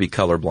supposed to be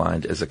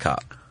colorblind as a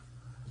cop.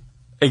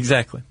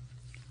 Exactly.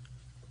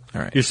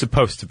 All right. You're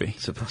supposed to be.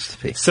 Supposed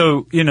to be.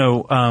 So,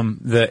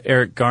 the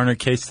Eric Garner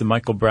case, the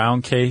Michael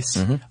Brown case,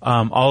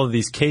 all of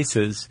these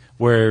cases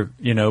where,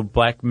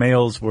 black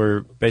males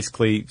were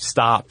basically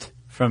stopped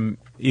from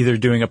either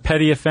doing a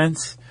petty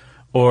offense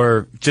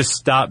or just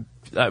stopped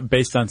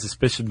based on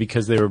suspicion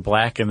because they were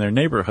black in their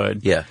neighborhood.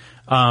 Yeah.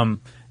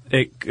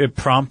 It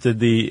prompted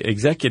the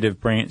executive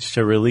branch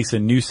to release a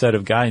new set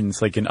of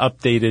guidance, like an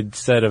updated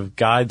set of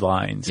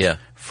guidelines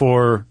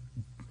for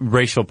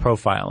racial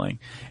profiling.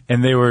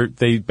 And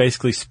they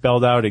basically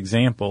spelled out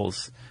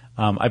examples.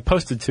 I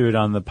posted to it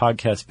on the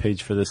podcast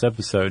page for this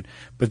episode,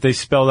 but they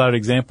spelled out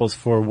examples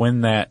for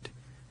when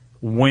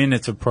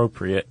it's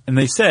appropriate. And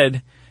they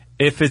said,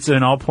 if it's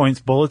an all points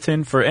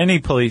bulletin for any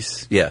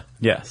police,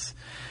 yes.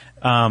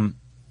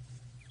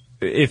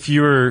 If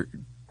you're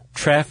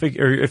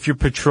if you're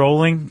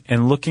patrolling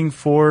and looking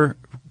for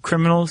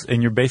criminals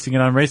and you're basing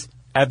it on race,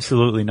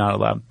 absolutely not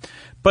allowed.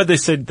 But they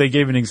said, they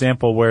gave an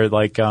example where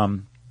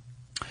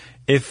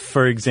if,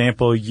 for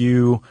example,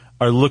 you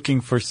are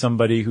looking for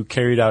somebody who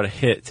carried out a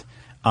hit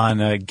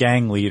on a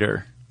gang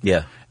leader.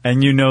 Yeah.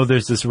 And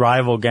there's this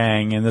rival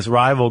gang, and this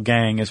rival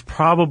gang is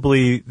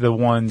probably the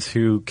ones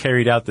who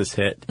carried out this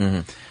hit.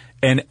 Mm-hmm.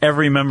 And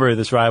every member of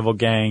this rival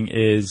gang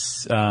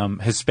is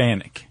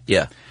Hispanic.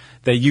 Yeah.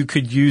 That you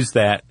could use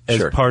that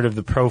as part of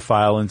the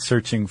profile in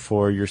searching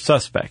for your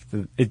suspect.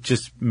 It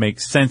just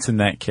makes sense in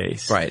that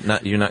case. Right.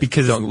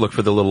 Don't look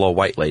for the little old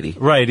white lady.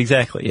 Right,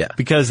 exactly. Yeah.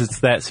 Because it's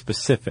that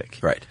specific.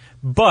 Right.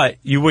 But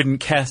you wouldn't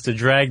cast a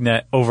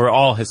dragnet over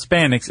all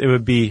Hispanics. It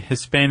would be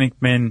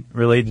Hispanic men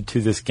related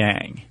to this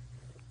gang.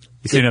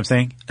 You see what I'm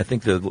saying? I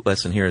think the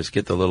lesson here is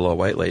get the little old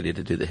white lady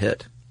to do the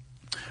hit.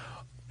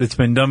 It's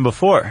been done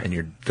before. And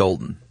you're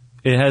golden.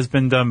 It has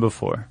been done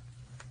before.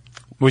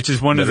 Which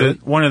is one of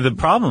the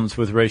problems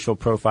with racial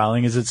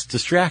profiling is it's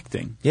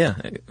distracting. Yeah,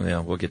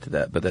 we'll get to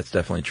that, but that's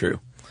definitely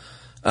true.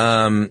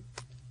 And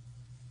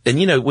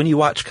when you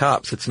watch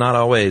cops, it's not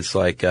always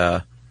like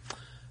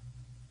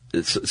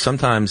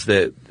sometimes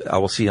that I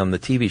will see on the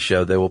TV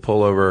show, they'll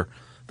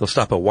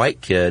stop a white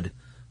kid,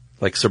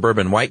 like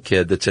suburban white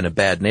kid that's in a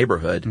bad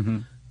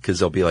neighborhood, because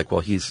they'll be like,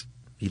 well, he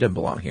doesn't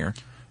belong here.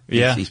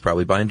 He's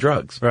probably buying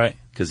drugs. Right.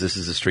 Because this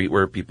is a street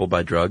where people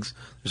buy drugs.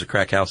 There's a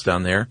crack house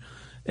down there.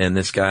 And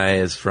this guy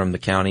is from the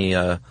county,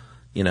 the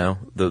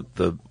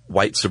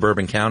white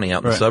suburban county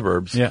out in the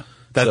suburbs. Yeah.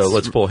 So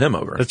let's pull him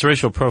over. That's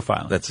racial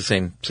profiling. That's the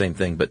same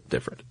thing, but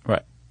different.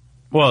 Right.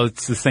 Well,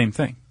 it's the same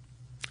thing.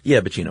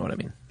 Yeah, but you know what I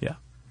mean. Yeah.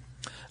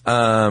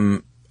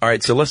 All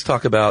right. So let's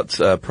talk about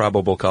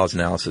probable cause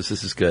analysis.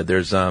 This is good.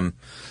 There's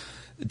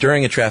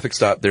during a traffic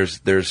stop,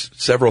 there's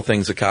several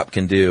things a cop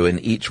can do,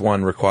 and each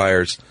one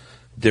requires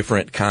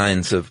different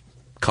kinds of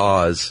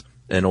cause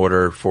in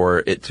order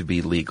for it to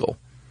be legal.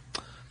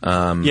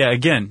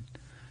 Again,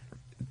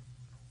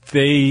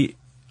 they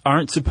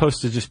aren't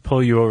supposed to just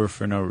pull you over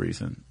for no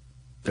reason.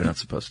 They're not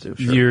supposed to.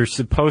 Sure. You're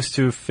supposed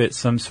to fit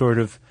some sort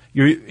of,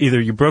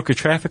 you broke a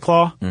traffic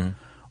law,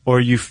 or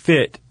you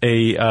fit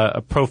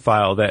a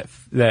profile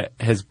that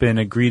has been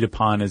agreed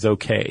upon as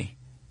okay.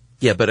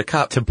 Yeah, but a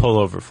cop to pull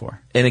over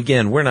for. And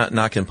again, we're not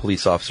knocking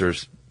police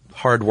officers.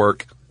 Hard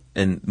work,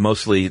 and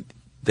mostly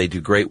they do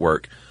great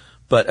work.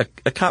 But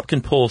a cop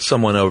can pull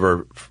someone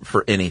over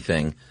for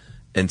anything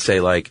and say,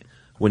 like,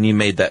 when you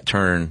made that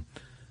turn,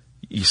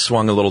 you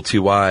swung a little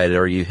too wide,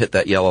 or you hit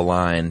that yellow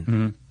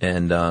line,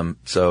 and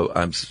so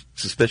I'm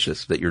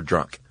suspicious that you're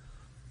drunk.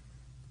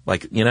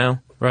 Like,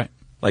 right?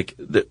 Like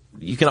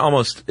you can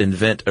almost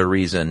invent a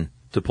reason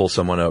to pull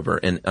someone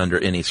over under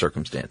any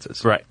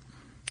circumstances. Right.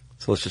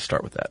 So let's just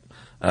start with that.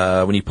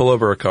 When you pull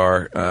over a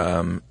car,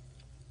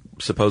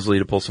 supposedly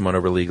to pull someone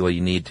over legally,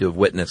 you need to have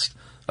witnessed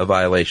a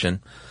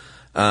violation.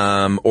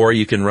 Or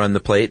you can run the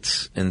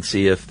plates and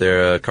see if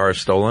their car is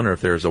stolen or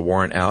if there's a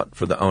warrant out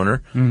for the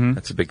owner. Mm-hmm.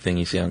 That's a big thing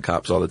you see on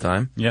cops all the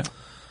time. Yeah.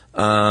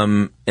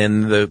 And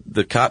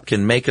the cop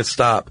can make a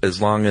stop as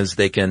long as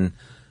they can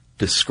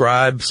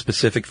describe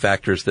specific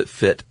factors that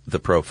fit the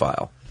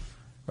profile.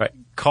 Right.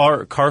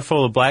 Car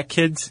full of black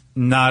kids,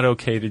 not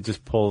okay to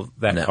just pull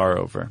that car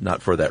over.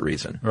 Not for that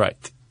reason.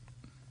 Right.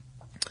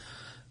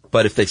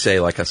 But if they say,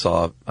 like I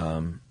saw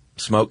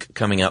smoke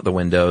coming out the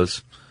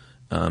windows,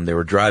 they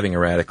were driving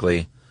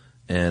erratically,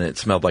 and it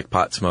smelled like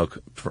pot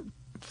smoke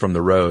from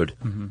the road,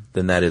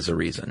 then that is a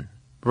reason.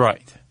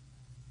 Right.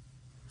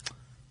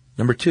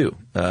 Number 2,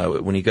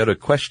 when you go to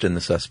question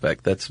the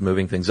suspect, that's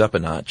moving things up a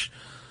notch.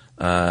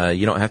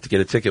 You don't have to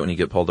get a ticket when you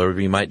get pulled over.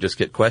 You might just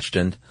get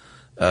questioned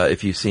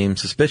if you seem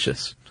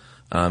suspicious.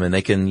 And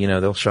they can,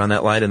 they'll shine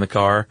that light in the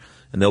car,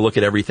 and they'll look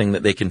at everything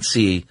that they can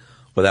see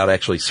without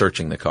actually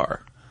searching the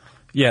car.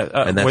 Yeah.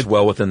 And that's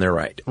well within their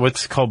right.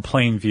 What's called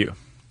plain view.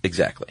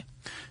 Exactly.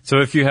 So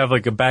if you have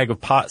like a bag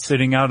of pot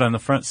sitting out on the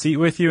front seat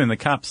with you and the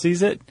cop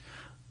sees it,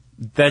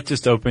 that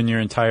just opened your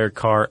entire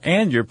car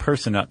and your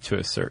person up to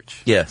a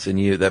search. Yes, and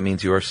that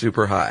means you are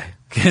super high.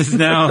 Because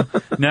now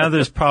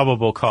there's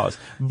probable cause.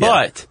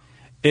 But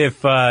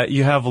if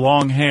you have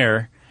long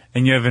hair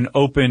and you have an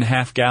open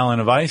half-gallon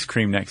of ice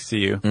cream next to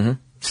you,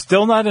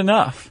 still not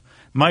enough.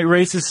 Might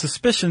raise his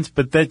suspicions,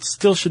 but that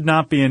still should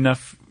not be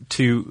enough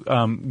to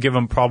give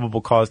them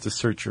probable cause to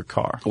search your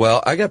car.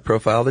 Well, I got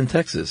profiled in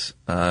Texas.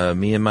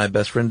 Me and my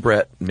best friend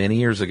Brett, many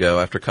years ago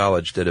after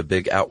college, did a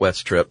big out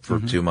west trip for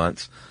 2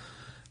 months.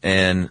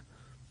 And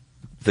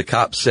the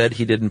cop said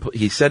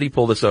he said he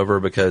pulled us over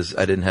because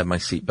I didn't have my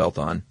seatbelt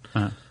on.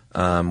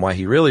 Why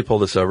he really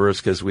pulled us over is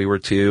because we were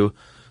 2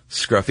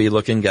 scruffy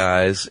looking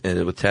guys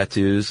with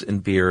tattoos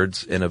and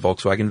beards in a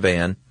Volkswagen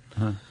van.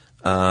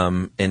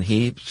 And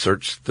he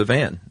searched the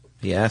van.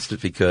 He asked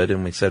if he could,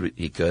 and we said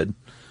he could.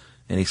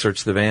 And he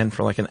searched the van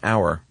for like an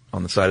hour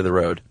on the side of the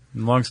road.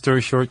 Long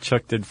story short,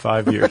 Chuck did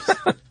 5 years.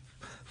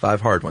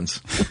 5 hard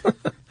ones.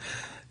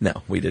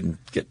 No, we didn't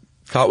get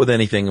caught with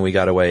anything, and we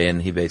got away,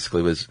 and he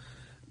basically was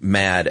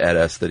mad at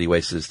us that he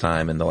wasted his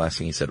time, and the last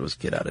thing he said was,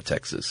 "Get out of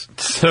Texas."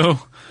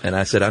 And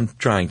I said, "I'm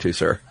trying to,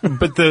 sir."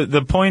 But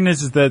the point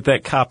is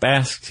that cop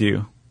asked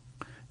you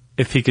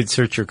if he could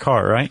search your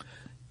car, right?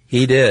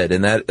 He did,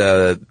 and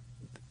that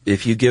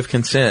if you give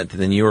consent,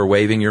 then you are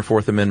waiving your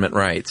Fourth Amendment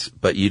rights,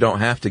 but you don't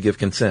have to give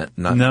consent.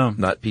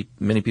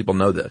 Many people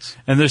know this.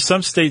 And there's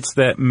some states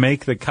that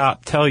make the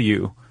cop tell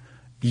you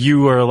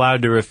are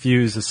allowed to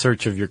refuse a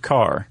search of your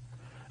car.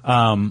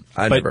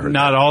 But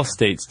not all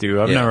states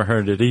do. I've never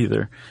heard it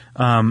either.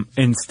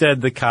 Instead,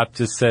 the cop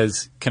just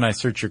says, "Can I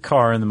search your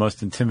car?" in the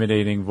most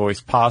intimidating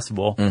voice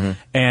possible.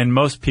 And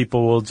most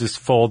people will just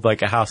fold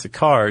like a house of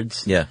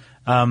cards.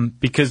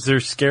 Because they're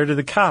scared of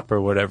the cop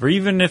or whatever.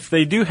 Even if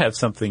they do have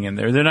something in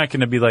there, they're not going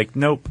to be like,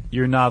 "Nope,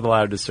 you're not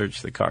allowed to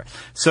search the car."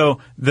 So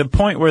the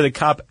point where the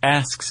cop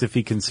asks if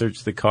he can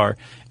search the car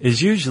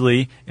is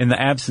usually in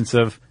the absence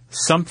of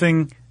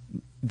something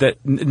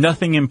that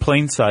nothing in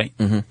plain sight,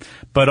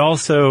 but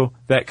also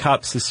that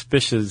cop's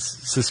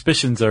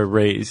suspicions are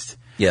raised.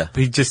 But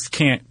he just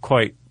can't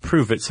quite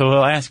prove it. So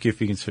he'll ask you if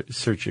you can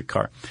search your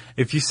car.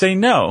 If you say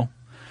no,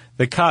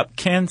 the cop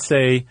can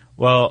say,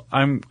 "Well,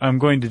 I'm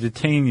going to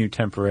detain you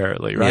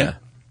temporarily," right? Yeah.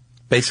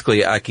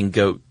 Basically, I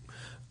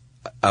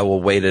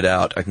will wait it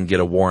out. I can get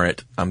a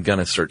warrant. I'm going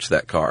to search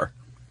that car.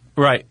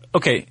 Right.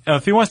 Okay.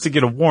 If he wants to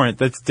get a warrant,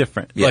 that's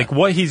different. Like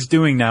what he's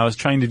doing now is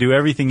trying to do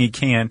everything he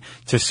can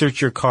to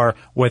search your car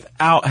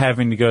without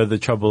having to go to the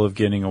trouble of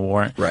getting a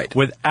warrant. Right.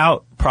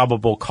 Without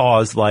probable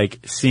cause, like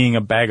seeing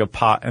a bag of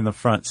pot in the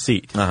front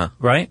seat.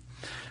 Right?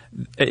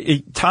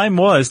 Time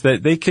was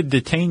that they could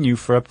detain you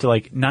for up to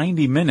like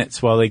 90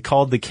 minutes while they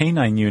called the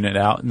canine unit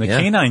out. And the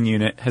canine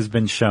unit has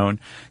been shown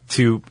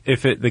to,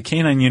 if the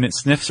canine unit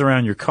sniffs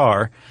around your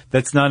car,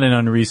 that's not an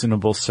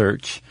unreasonable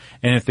search.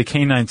 And if the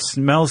canine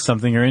smells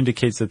something or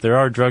indicates that there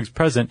are drugs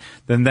present,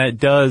 then that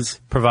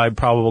does provide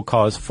probable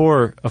cause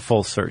for a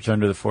full search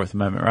under the Fourth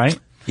Amendment, right?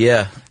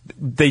 Yeah.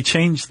 They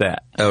changed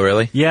that. Oh,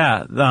 really?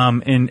 Yeah.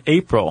 In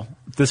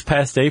this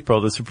past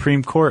April, the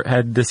Supreme Court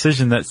had a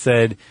decision that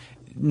said,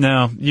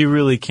 no, you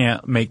really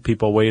can't make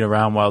people wait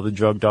around while the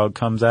drug dog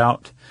comes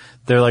out.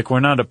 They're like, we're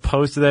not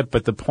opposed to that,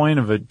 but the point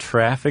of a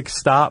traffic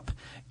stop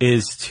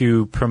is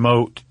to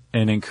promote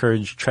and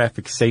encourage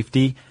traffic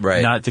safety,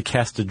 not to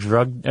cast a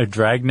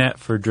dragnet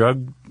for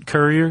drug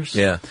couriers.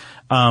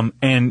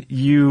 And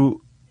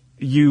you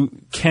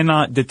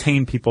cannot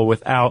detain people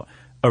without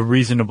a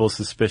reasonable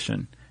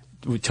suspicion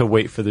to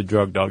wait for the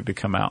drug dog to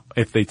come out.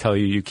 If they tell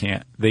you you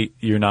can't,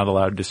 you're not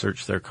allowed to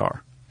search their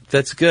car.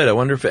 That's good. I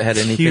wonder if it had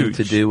anything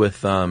to do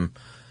with,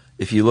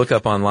 if you look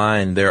up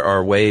online, there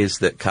are ways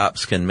that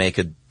cops can make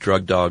a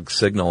drug dog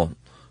signal,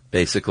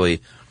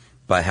 basically,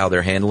 by how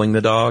they're handling the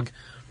dog.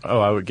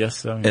 Oh, I would guess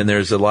so. Yeah. And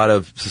there's a lot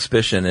of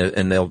suspicion,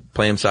 and they'll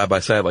play them side by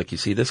side, like you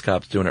see this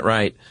cop's doing it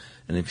right,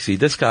 and if you see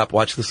this cop,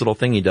 watch this little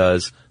thing he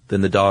does,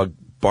 then the dog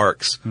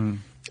barks.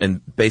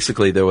 And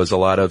basically there was a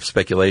lot of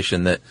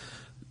speculation that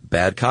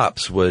bad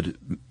cops would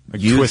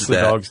twist the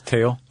dog's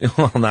tail?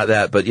 Well, not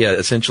that, but yeah,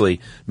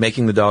 essentially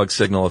making the dog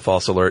signal a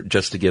false alert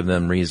just to give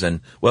them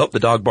reason. Well, the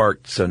dog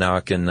barked, so now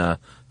I can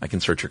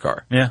search your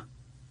car. Yeah.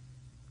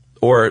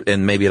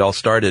 And maybe it all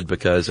started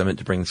because I meant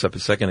to bring this up a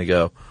second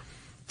ago.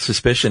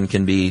 suspicion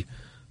can be,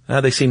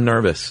 they seem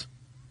nervous.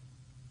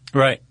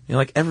 Right. You know,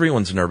 like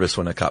everyone's nervous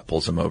when a cop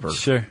pulls them over.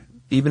 Sure.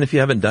 Even if you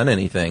haven't done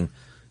anything,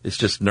 it's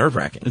just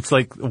nerve-wracking. It's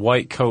like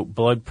white coat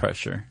blood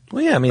pressure.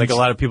 Well, yeah, I mean, like a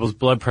lot of people's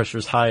blood pressure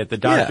is high at the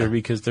doctor Yeah.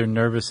 because they're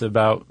nervous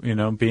about,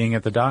 being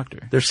at the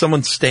doctor. there's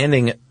someone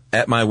standing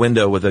at my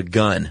window with a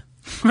gun.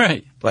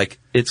 Right. Like,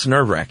 it's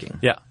nerve-wracking.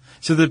 Yeah.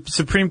 So the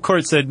Supreme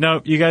Court said,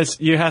 no, you guys,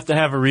 you have to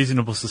have a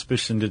reasonable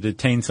suspicion to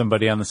detain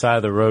somebody on the side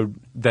of the road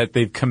that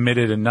they've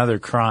committed another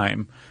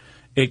crime.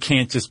 It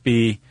can't just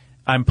be,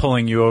 I'm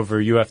pulling you over,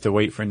 you have to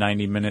wait for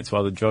 90 minutes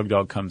while the drug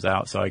dog comes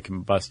out so I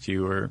can bust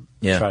you or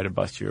try to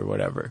bust you or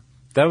whatever.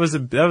 That was a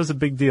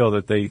big deal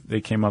that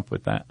they came up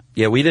with that.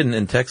 Yeah,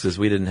 in Texas,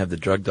 we didn't have the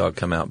drug dog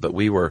come out, but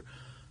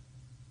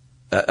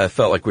I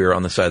felt like we were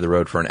on the side of the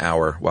road for an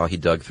hour while he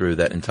dug through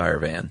that entire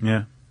van.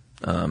 Yeah.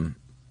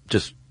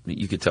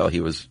 You could tell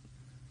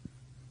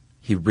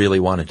he really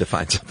wanted to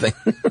find something.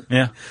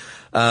 Yeah.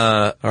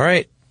 All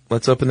right.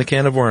 Let's open the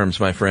can of worms,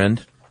 my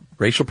friend.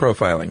 Racial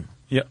profiling.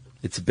 Yep.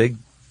 It's a big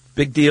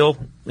deal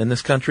in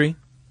this country.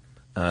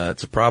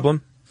 It's a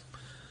problem.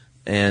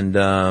 And,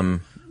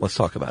 let's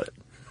talk about it.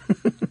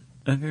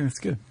 I think that's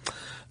good.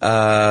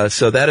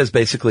 So that is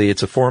basically,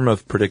 it's a form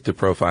of predictive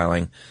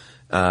profiling,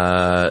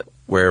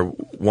 where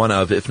one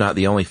of, if not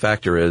the only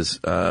factor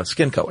is,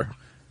 skin color.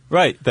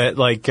 Right. That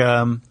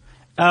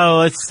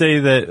let's say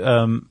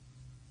that,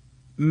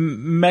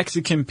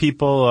 Mexican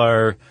people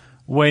are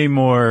way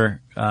more,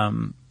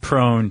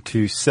 prone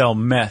to sell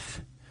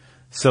meth.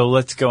 So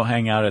let's go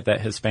hang out at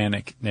that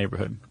Hispanic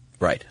neighborhood.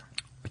 Right.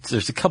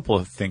 There's a couple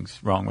of things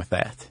wrong with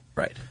that.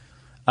 Right.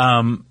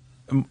 And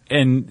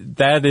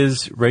that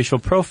is racial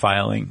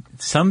profiling.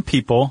 Some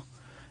people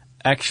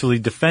actually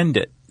defend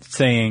it,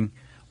 saying,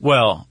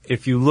 well,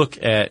 if you look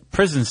at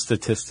prison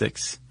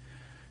statistics,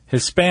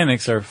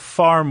 Hispanics are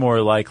far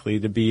more likely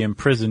to be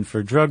imprisoned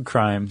for drug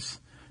crimes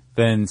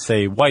than,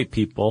 say, white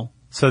people.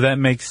 So that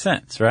makes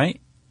sense,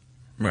 right?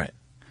 Right.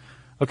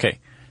 Okay.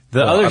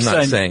 I'm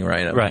not saying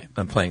right. Right.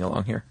 I'm playing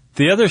along here.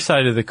 The other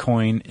side of the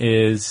coin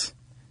is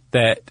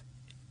that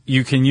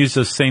you can use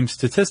those same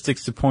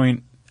statistics to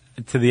point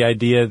to the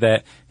idea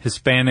that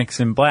Hispanics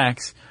and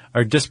blacks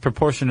are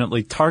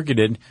disproportionately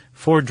targeted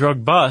for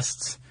drug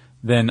busts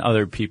than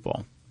other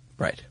people.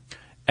 Right.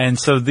 And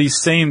so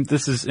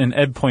and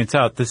Ed points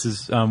out, this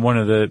is one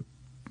of the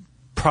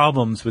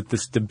problems with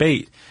this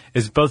debate,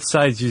 is both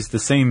sides use the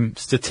same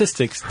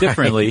statistics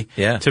differently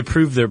Yeah. to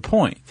prove their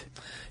point.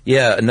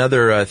 Yeah,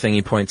 another thing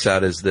he points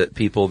out is that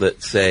people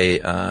that say,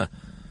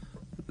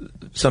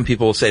 some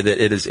people will say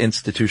that it is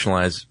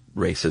institutionalized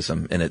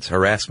racism and it's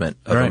harassment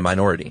of a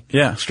minority.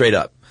 Yeah. Straight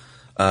up.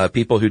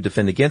 People who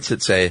defend against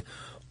it say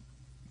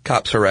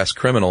cops harass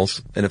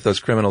criminals, and if those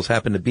criminals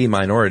happen to be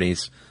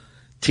minorities,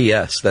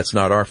 TS, that's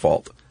not our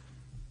fault.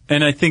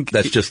 And I think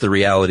That's just the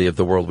reality of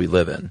the world we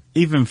live in.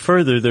 even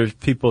further, there's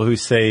people who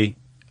say,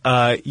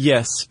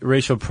 yes,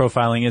 racial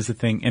profiling is a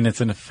thing, and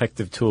it's an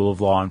effective tool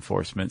of law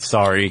enforcement.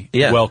 Sorry.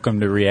 Yeah. Welcome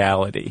to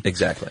reality.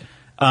 Exactly.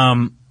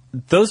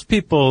 Those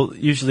people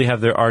usually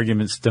have their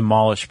arguments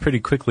demolished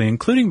pretty quickly,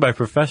 including by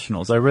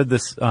professionals. I read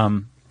this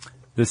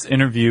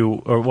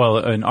interview,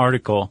 an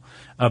article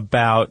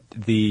about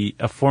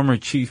a former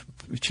chief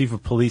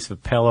of police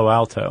of Palo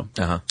Alto,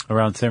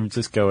 around San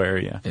Francisco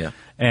area. Yeah.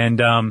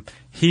 And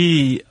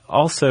he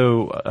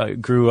also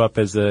grew up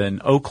as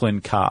an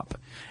Oakland cop.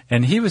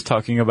 And he was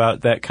talking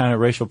about that kind of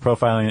racial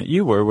profiling that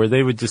you were, where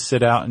they would just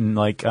sit out in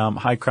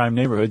high crime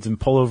neighborhoods and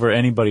pull over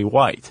anybody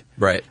white.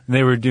 Right. And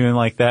they were doing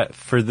like that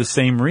for the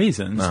same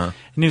reasons. And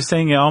he was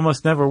saying it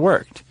almost never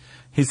worked.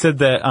 He said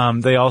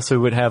that they also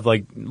would have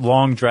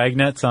long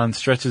dragnets on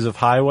stretches of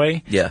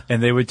highway. Yeah.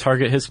 And they would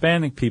target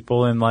Hispanic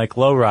people in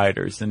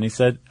lowriders. And he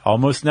said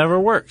almost never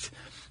worked.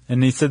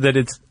 And he said that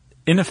it's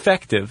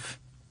ineffective,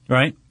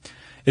 right?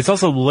 It's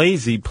also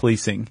lazy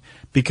policing,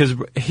 because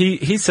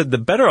he said the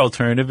better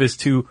alternative is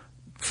to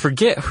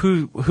forget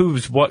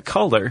who's what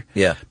color.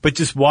 Yeah. But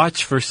just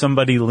watch for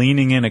somebody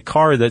leaning in a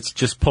car that's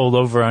just pulled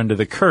over onto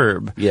the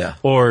curb. Yeah.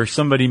 Or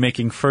somebody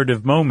making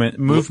furtive movements.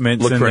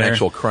 Look in for an there.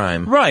 actual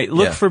crime. Right.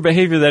 Look Yeah. for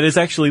behavior that is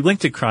actually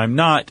linked to crime,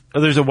 not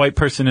there's a white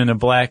person in a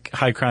black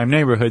high crime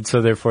neighborhood,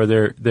 so therefore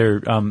they're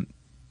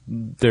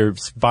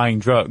buying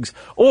drugs.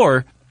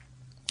 Or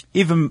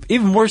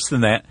even worse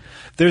than that,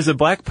 there's a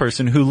black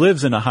person who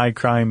lives in a high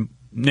crime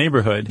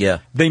neighborhood. Yeah.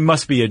 They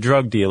must be a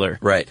drug dealer.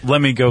 Right.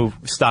 Let me go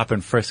stop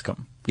and frisk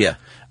them. Yeah.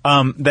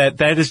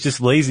 That is just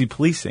lazy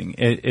policing.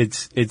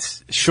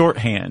 It's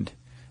shorthand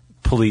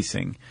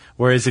policing.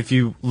 Whereas if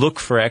you look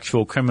for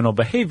actual criminal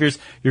behaviors,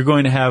 you're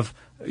going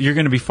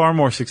to be far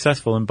more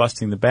successful in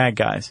busting the bad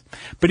guys.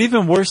 But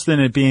even worse than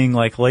it being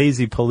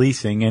lazy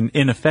policing and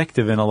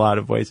ineffective in a lot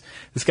of ways,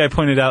 this guy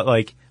pointed out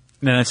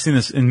and I've seen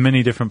this in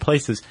many different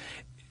places,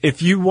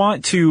 if you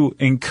want to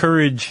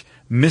encourage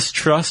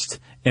mistrust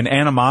and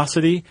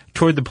animosity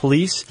toward the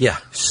police,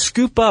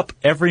 scoop up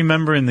every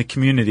member in the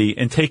community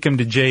and take them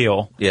to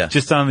jail,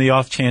 just on the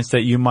off chance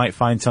that you might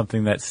find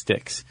something that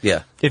sticks.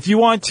 Yeah. If you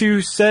want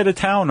to set a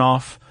town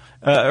off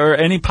or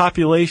any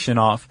population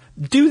off,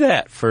 do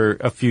that for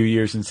a few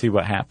years and see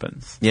what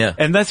happens. Yeah.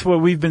 And that's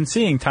what we've been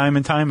seeing time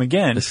and time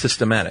again. It's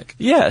systematic.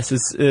 Yes,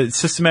 it's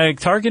systematic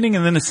targeting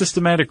and then a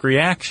systematic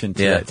reaction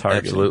to that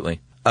targeting. Absolutely.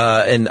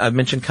 And I've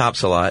mentioned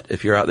cops a lot.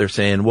 If you're out there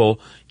saying, well,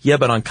 yeah,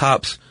 but on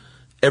cops,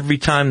 every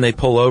time they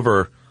pull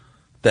over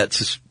that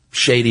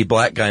shady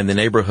black guy in the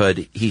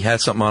neighborhood, he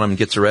has something on him and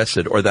gets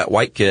arrested, or that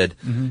white kid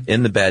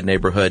in the bad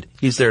neighborhood,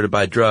 he's there to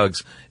buy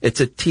drugs.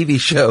 It's a TV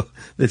show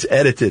that's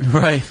edited.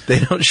 Right. They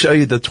don't show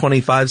you the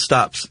 25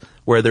 stops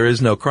where there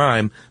is no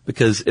crime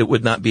because it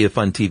would not be a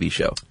fun TV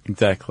show.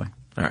 Exactly.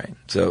 All right.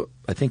 So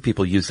I think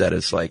people use that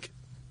as like,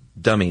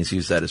 dummies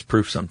use that as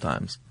proof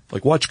sometimes.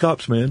 Like, watch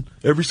Cops, man,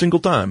 every single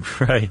time.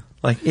 Right.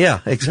 Like,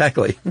 yeah,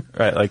 exactly.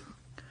 Right. Like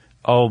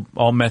all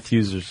meth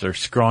users are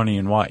scrawny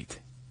and white.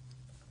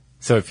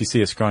 So if you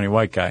see a scrawny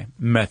white guy,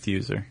 meth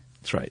user.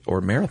 That's right.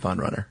 Or marathon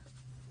runner.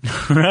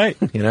 Right.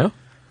 You know?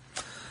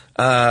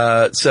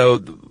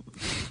 So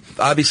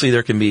obviously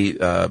there can be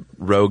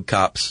rogue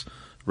cops,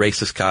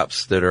 racist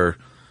cops that are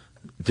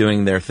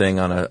doing their thing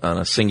on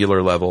a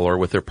singular level or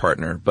with their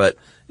partner, but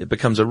it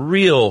becomes a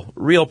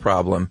real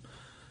problem.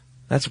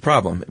 That's a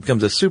problem. It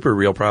becomes a super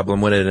real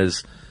problem when it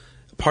is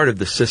part of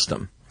the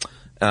system,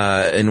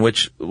 in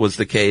which was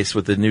the case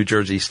with the New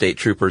Jersey State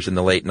Troopers in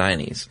the late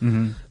 90s.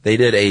 Mm-hmm. They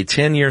did a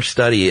 10-year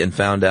study and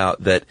found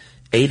out that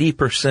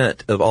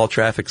 80% of all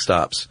traffic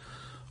stops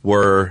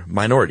were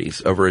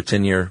minorities over a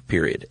 10-year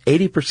period.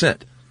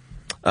 80%.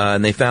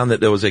 And they found that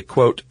there was a,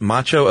 quote,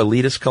 macho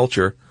elitist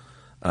culture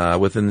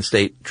within the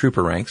state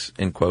trooper ranks,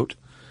 end quote.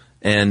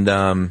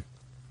 And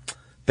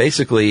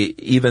basically,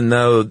 even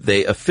though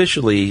they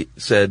officially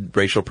said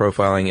racial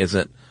profiling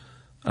isn't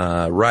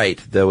right,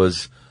 there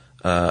was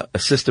a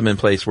system in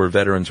place where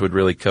veterans would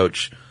really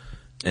coach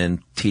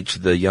and teach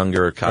the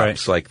younger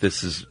cops, like,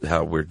 this is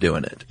how we're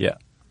doing it. Yeah.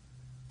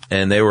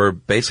 And they were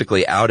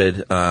basically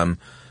outed.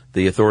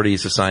 The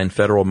authorities assigned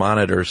federal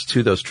monitors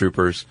to those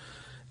troopers,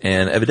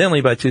 and evidently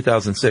by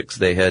 2006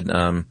 they had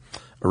a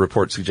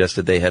report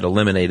suggested they had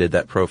eliminated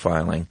that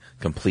profiling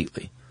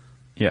completely.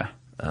 Yeah.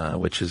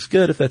 Which is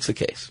good if that's the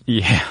case.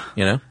 Yeah.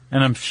 You know?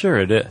 And I'm sure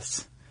it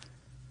is.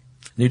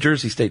 New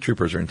Jersey State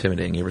Troopers are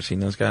intimidating. You ever seen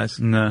those guys?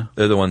 No.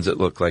 They're the ones that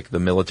look like the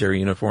military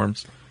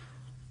uniforms.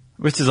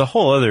 Which is a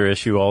whole other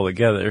issue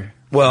altogether.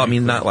 Well, I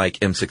mean, not like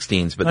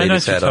M16s, but they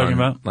just had on,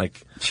 about. like,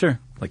 sure,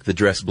 like the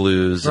dress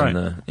blues right.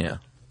 and the,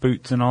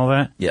 boots and all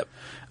that. Yep.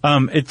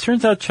 It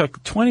turns out,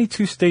 Chuck,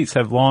 22 states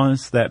have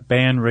laws that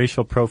ban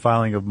racial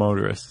profiling of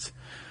motorists,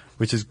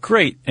 which is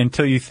great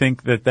until you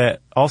think that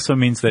also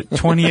means that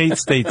 28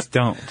 states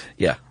don't.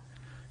 Yeah.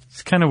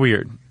 It's kind of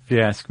weird, if you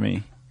ask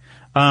me.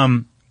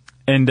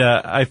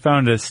 I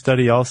found a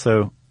study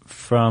also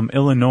from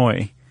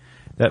Illinois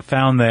that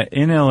found that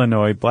in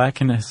Illinois, black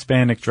and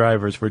Hispanic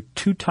drivers were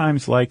 2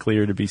 times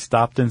likelier to be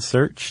stopped and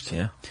searched.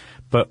 Yeah.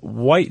 But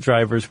white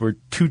drivers were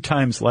 2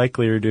 times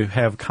likelier to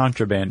have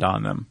contraband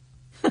on them.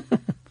 Isn't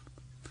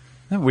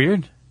that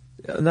weird?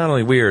 Not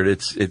only weird,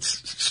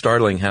 it's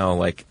startling how,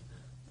 like,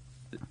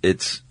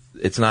 it's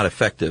not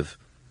effective.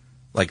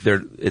 Like,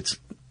 it's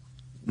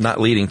not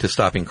leading to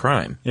stopping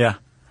crime. Yeah.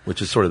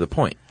 Which is sort of the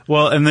point.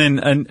 Well, and then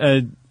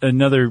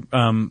another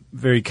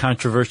very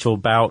controversial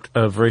bout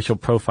of racial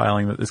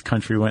profiling that this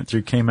country went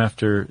through came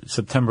after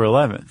September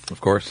 11th.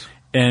 Of course.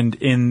 And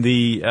in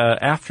the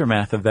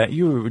aftermath of that,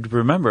 you would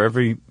remember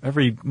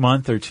every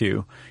month or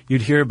two,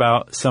 you'd hear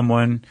about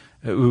someone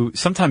who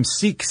sometimes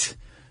Sikhs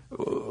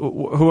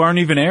who aren't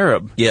even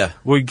Arab,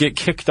 would get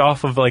kicked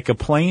off of like a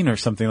plane or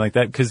something like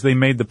that because they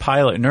made the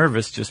pilot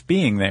nervous just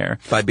being there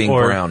by being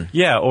brown.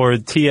 Yeah, or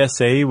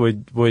TSA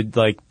would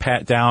like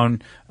pat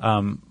down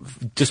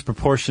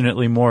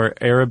disproportionately more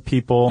Arab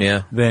people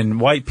than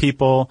white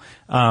people,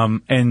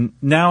 and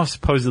now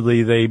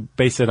supposedly they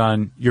base it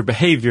on your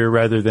behavior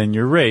rather than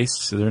your race,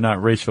 so they're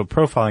not racial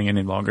profiling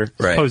any longer,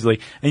 supposedly.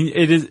 And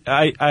it is.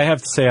 I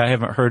have to say I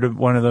haven't heard of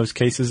one of those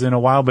cases in a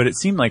while, but it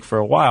seemed like for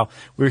a while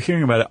we were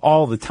hearing about it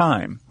all the time.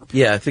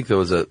 Yeah, I think there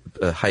was a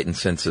heightened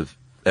sense of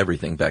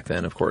everything back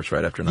then, of course,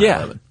 right after 9/11.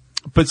 Yeah.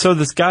 But so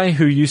this guy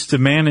who used to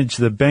manage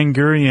the Ben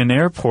Gurion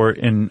airport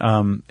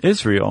in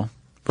Israel,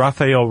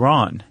 Raphael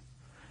Ron,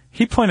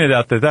 he pointed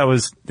out that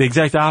was the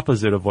exact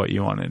opposite of what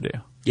you want to do.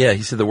 Yeah,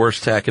 he said the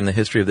worst attack in the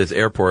history of this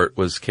airport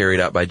was carried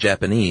out by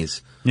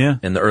Japanese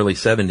in the early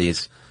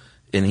 70s.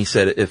 And he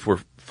said if we're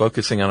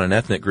focusing on an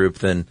ethnic group,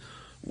 then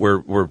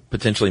we're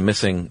potentially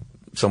missing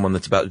someone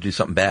that's about to do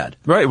something bad.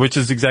 Right, which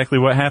is exactly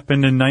what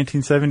happened in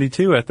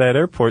 1972 at that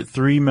airport.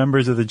 3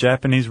 members of the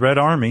Japanese Red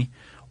Army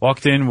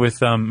walked in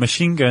with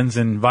machine guns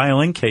and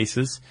violin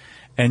cases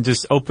and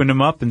just opened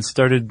them up and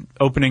started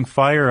opening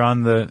fire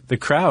on the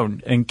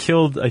crowd and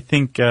killed, I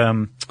think,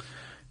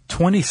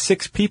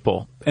 26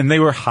 people. And they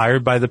were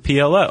hired by the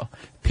PLO.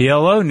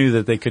 PLO knew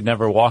that they could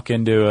never walk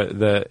into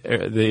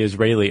the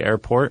Israeli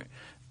airport,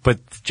 but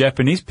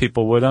Japanese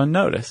people would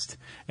unnoticed.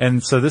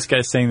 And so this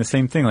guy's saying the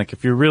same thing. Like,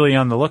 if you're really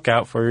on the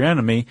lookout for your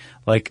enemy,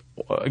 like,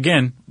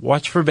 again,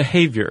 watch for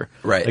behavior.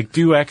 Right. Like,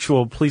 do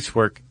actual police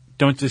work.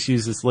 Don't just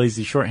use this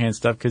lazy shorthand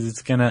stuff because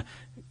it's going to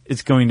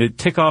it's going to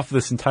tick off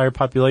this entire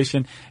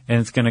population, and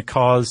it's going to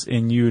cause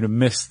in you to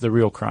miss the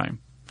real crime.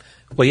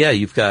 Well, yeah,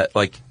 you've got,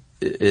 like,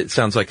 it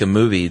sounds like a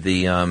movie.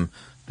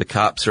 The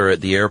cops are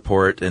at the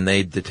airport and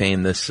they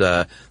detain this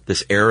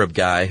Arab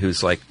guy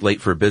who's like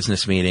late for a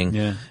business meeting.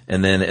 Yeah.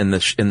 And then in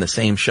the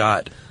same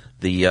shot,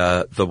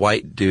 the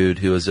white dude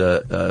who is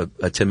a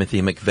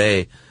Timothy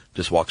McVeigh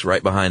just walks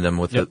right behind him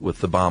with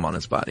the bomb on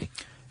his body.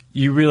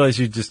 You realize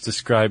you just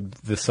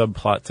described the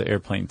subplot to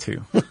Airplane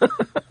 2.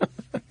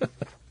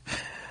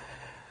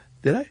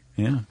 Did I?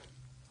 Yeah.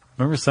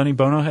 Remember Sonny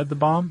Bono had the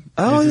bomb?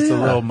 Oh, He's just yeah.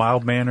 a little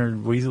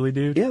mild-mannered, weaselly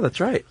dude. Yeah,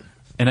 that's right.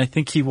 And I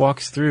think he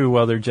walks through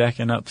while they're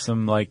jacking up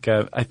some, like,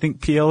 I think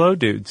PLO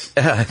dudes.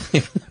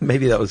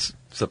 Maybe that was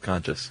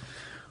subconscious.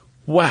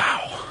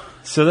 Wow.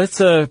 So that's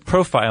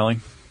profiling.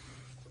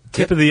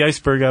 Tip of the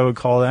iceberg, I would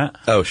call that.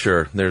 Oh,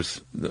 sure.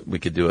 We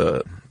could do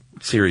a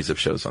series of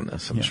shows on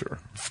this, I'm sure.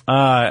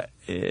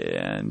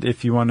 And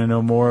if you want to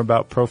know more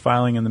about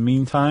profiling in the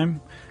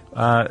meantime,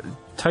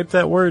 type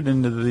that word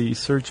into the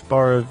search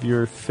bar of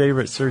your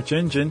favorite search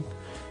engine,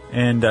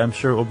 and I'm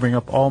sure it will bring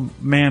up all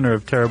manner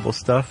of terrible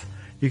stuff.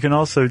 You can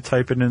also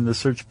type it in the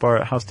search bar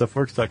at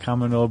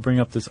howstuffworks.com, and it'll bring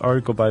up this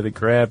article by the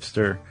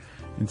Grabster.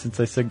 And since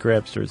I said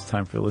Grabster, it's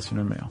time for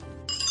listener mail.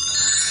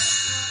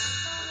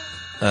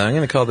 I'm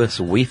going to call this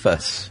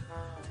WEFUS,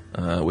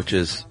 which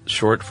is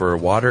short for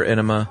water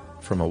enema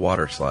from a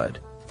water slide,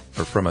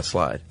 or from a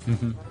slide.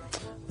 Mm-hmm.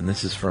 And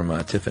this is from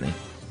Tiffany,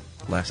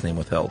 last name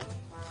withheld.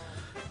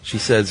 She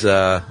says,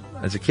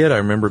 as a kid, I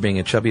remember being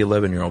a chubby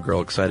 11-year-old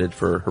girl excited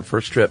for her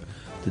first trip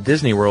to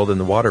Disney World in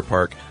the water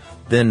park,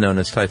 then known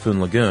as Typhoon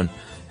Lagoon.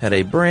 Had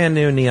a brand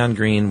new neon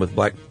green with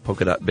black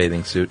polka dot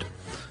bathing suit.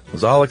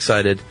 Was all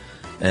excited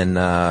and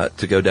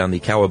to go down the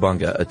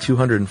Cowabunga, a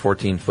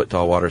 214-foot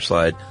tall water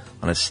slide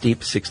on a steep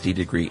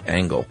 60-degree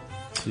angle.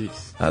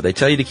 Jeez. They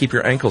tell you to keep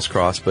your ankles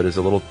crossed, but as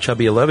a little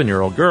chubby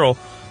 11-year-old girl,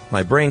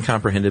 my brain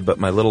comprehended, but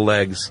my little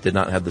legs did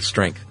not have the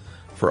strength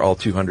for all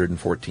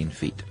 214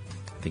 feet.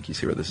 I think you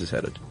see where this is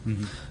headed.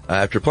 Mm-hmm.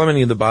 After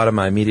plummeting to the bottom,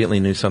 I immediately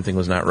knew something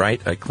was not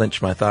right. I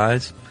clenched my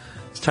thighs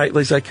as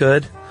tightly as I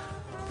could,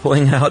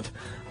 pulling out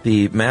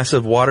the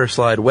massive water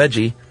slide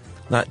wedgie.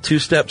 Not 2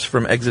 steps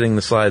from exiting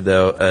the slide,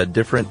 though, a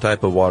different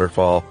type of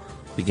waterfall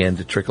began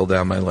to trickle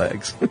down my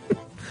legs.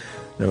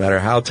 No matter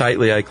how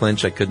tightly I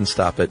clenched, I couldn't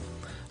stop it.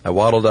 I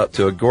waddled up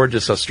to a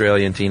gorgeous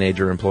Australian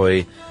teenager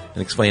employee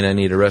and explained I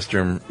need a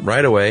restroom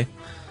right away.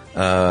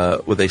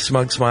 With a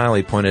smug smile,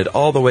 he pointed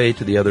all the way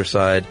to the other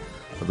side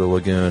of the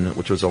lagoon,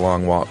 which was a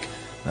long walk.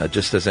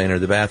 Just as I entered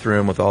the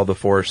bathroom, with all the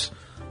force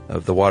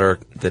of the water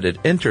that had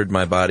entered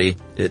my body,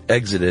 it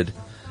exited,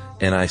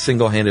 and I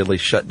single-handedly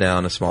shut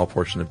down a small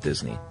portion of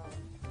Disney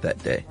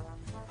that day.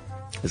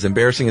 As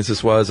embarrassing as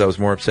this was, I was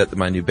more upset that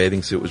my new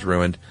bathing suit was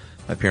ruined.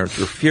 My parents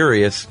were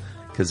furious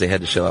because they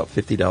had to shell out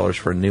 $50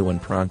 for a new one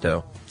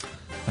pronto.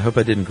 I hope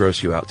I didn't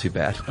gross you out too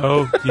bad.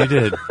 Oh, you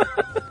did.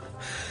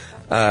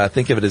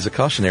 Think of it as a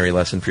cautionary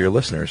lesson for your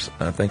listeners.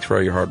 Thanks for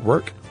all your hard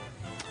work.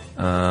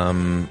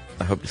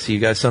 I hope to see you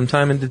guys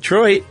sometime in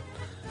Detroit.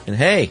 And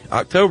hey,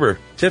 October,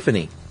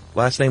 Tiffany,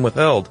 last name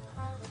withheld.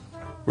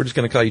 We're just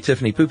going to call you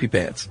Tiffany Poopy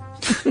Pants.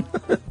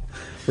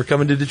 We're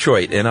coming to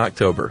Detroit in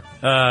October.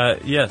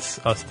 Yes,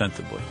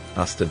 ostensibly.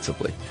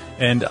 Ostensibly.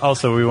 And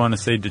also, we want to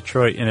say,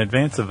 Detroit, in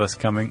advance of us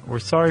coming, we're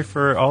sorry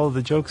for all of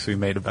the jokes we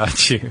made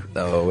about you.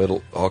 Oh,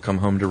 it'll all come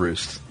home to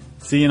roost.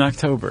 See you in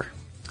October.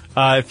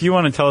 If you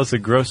want to tell us a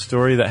gross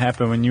story that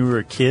happened when you were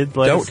a kid,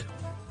 don't.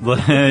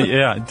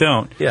 Yeah,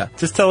 don't. Yeah.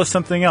 Just tell us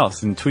something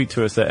else and tweet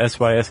to us at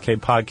SYSK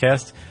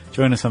Podcast.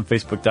 Join us on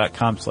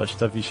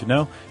Facebook.com/Stuff You Should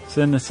Know.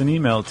 Send us an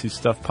email to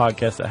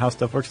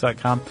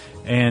stuffpodcast@howstuffworks.com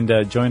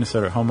and join us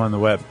at our home on the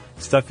web,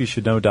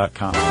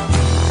 StuffYouShouldKnow.com.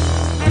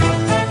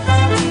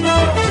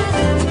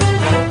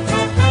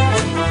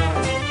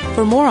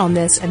 For more on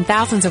this and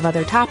thousands of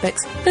other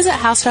topics, visit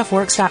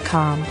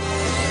HowStuffWorks.com.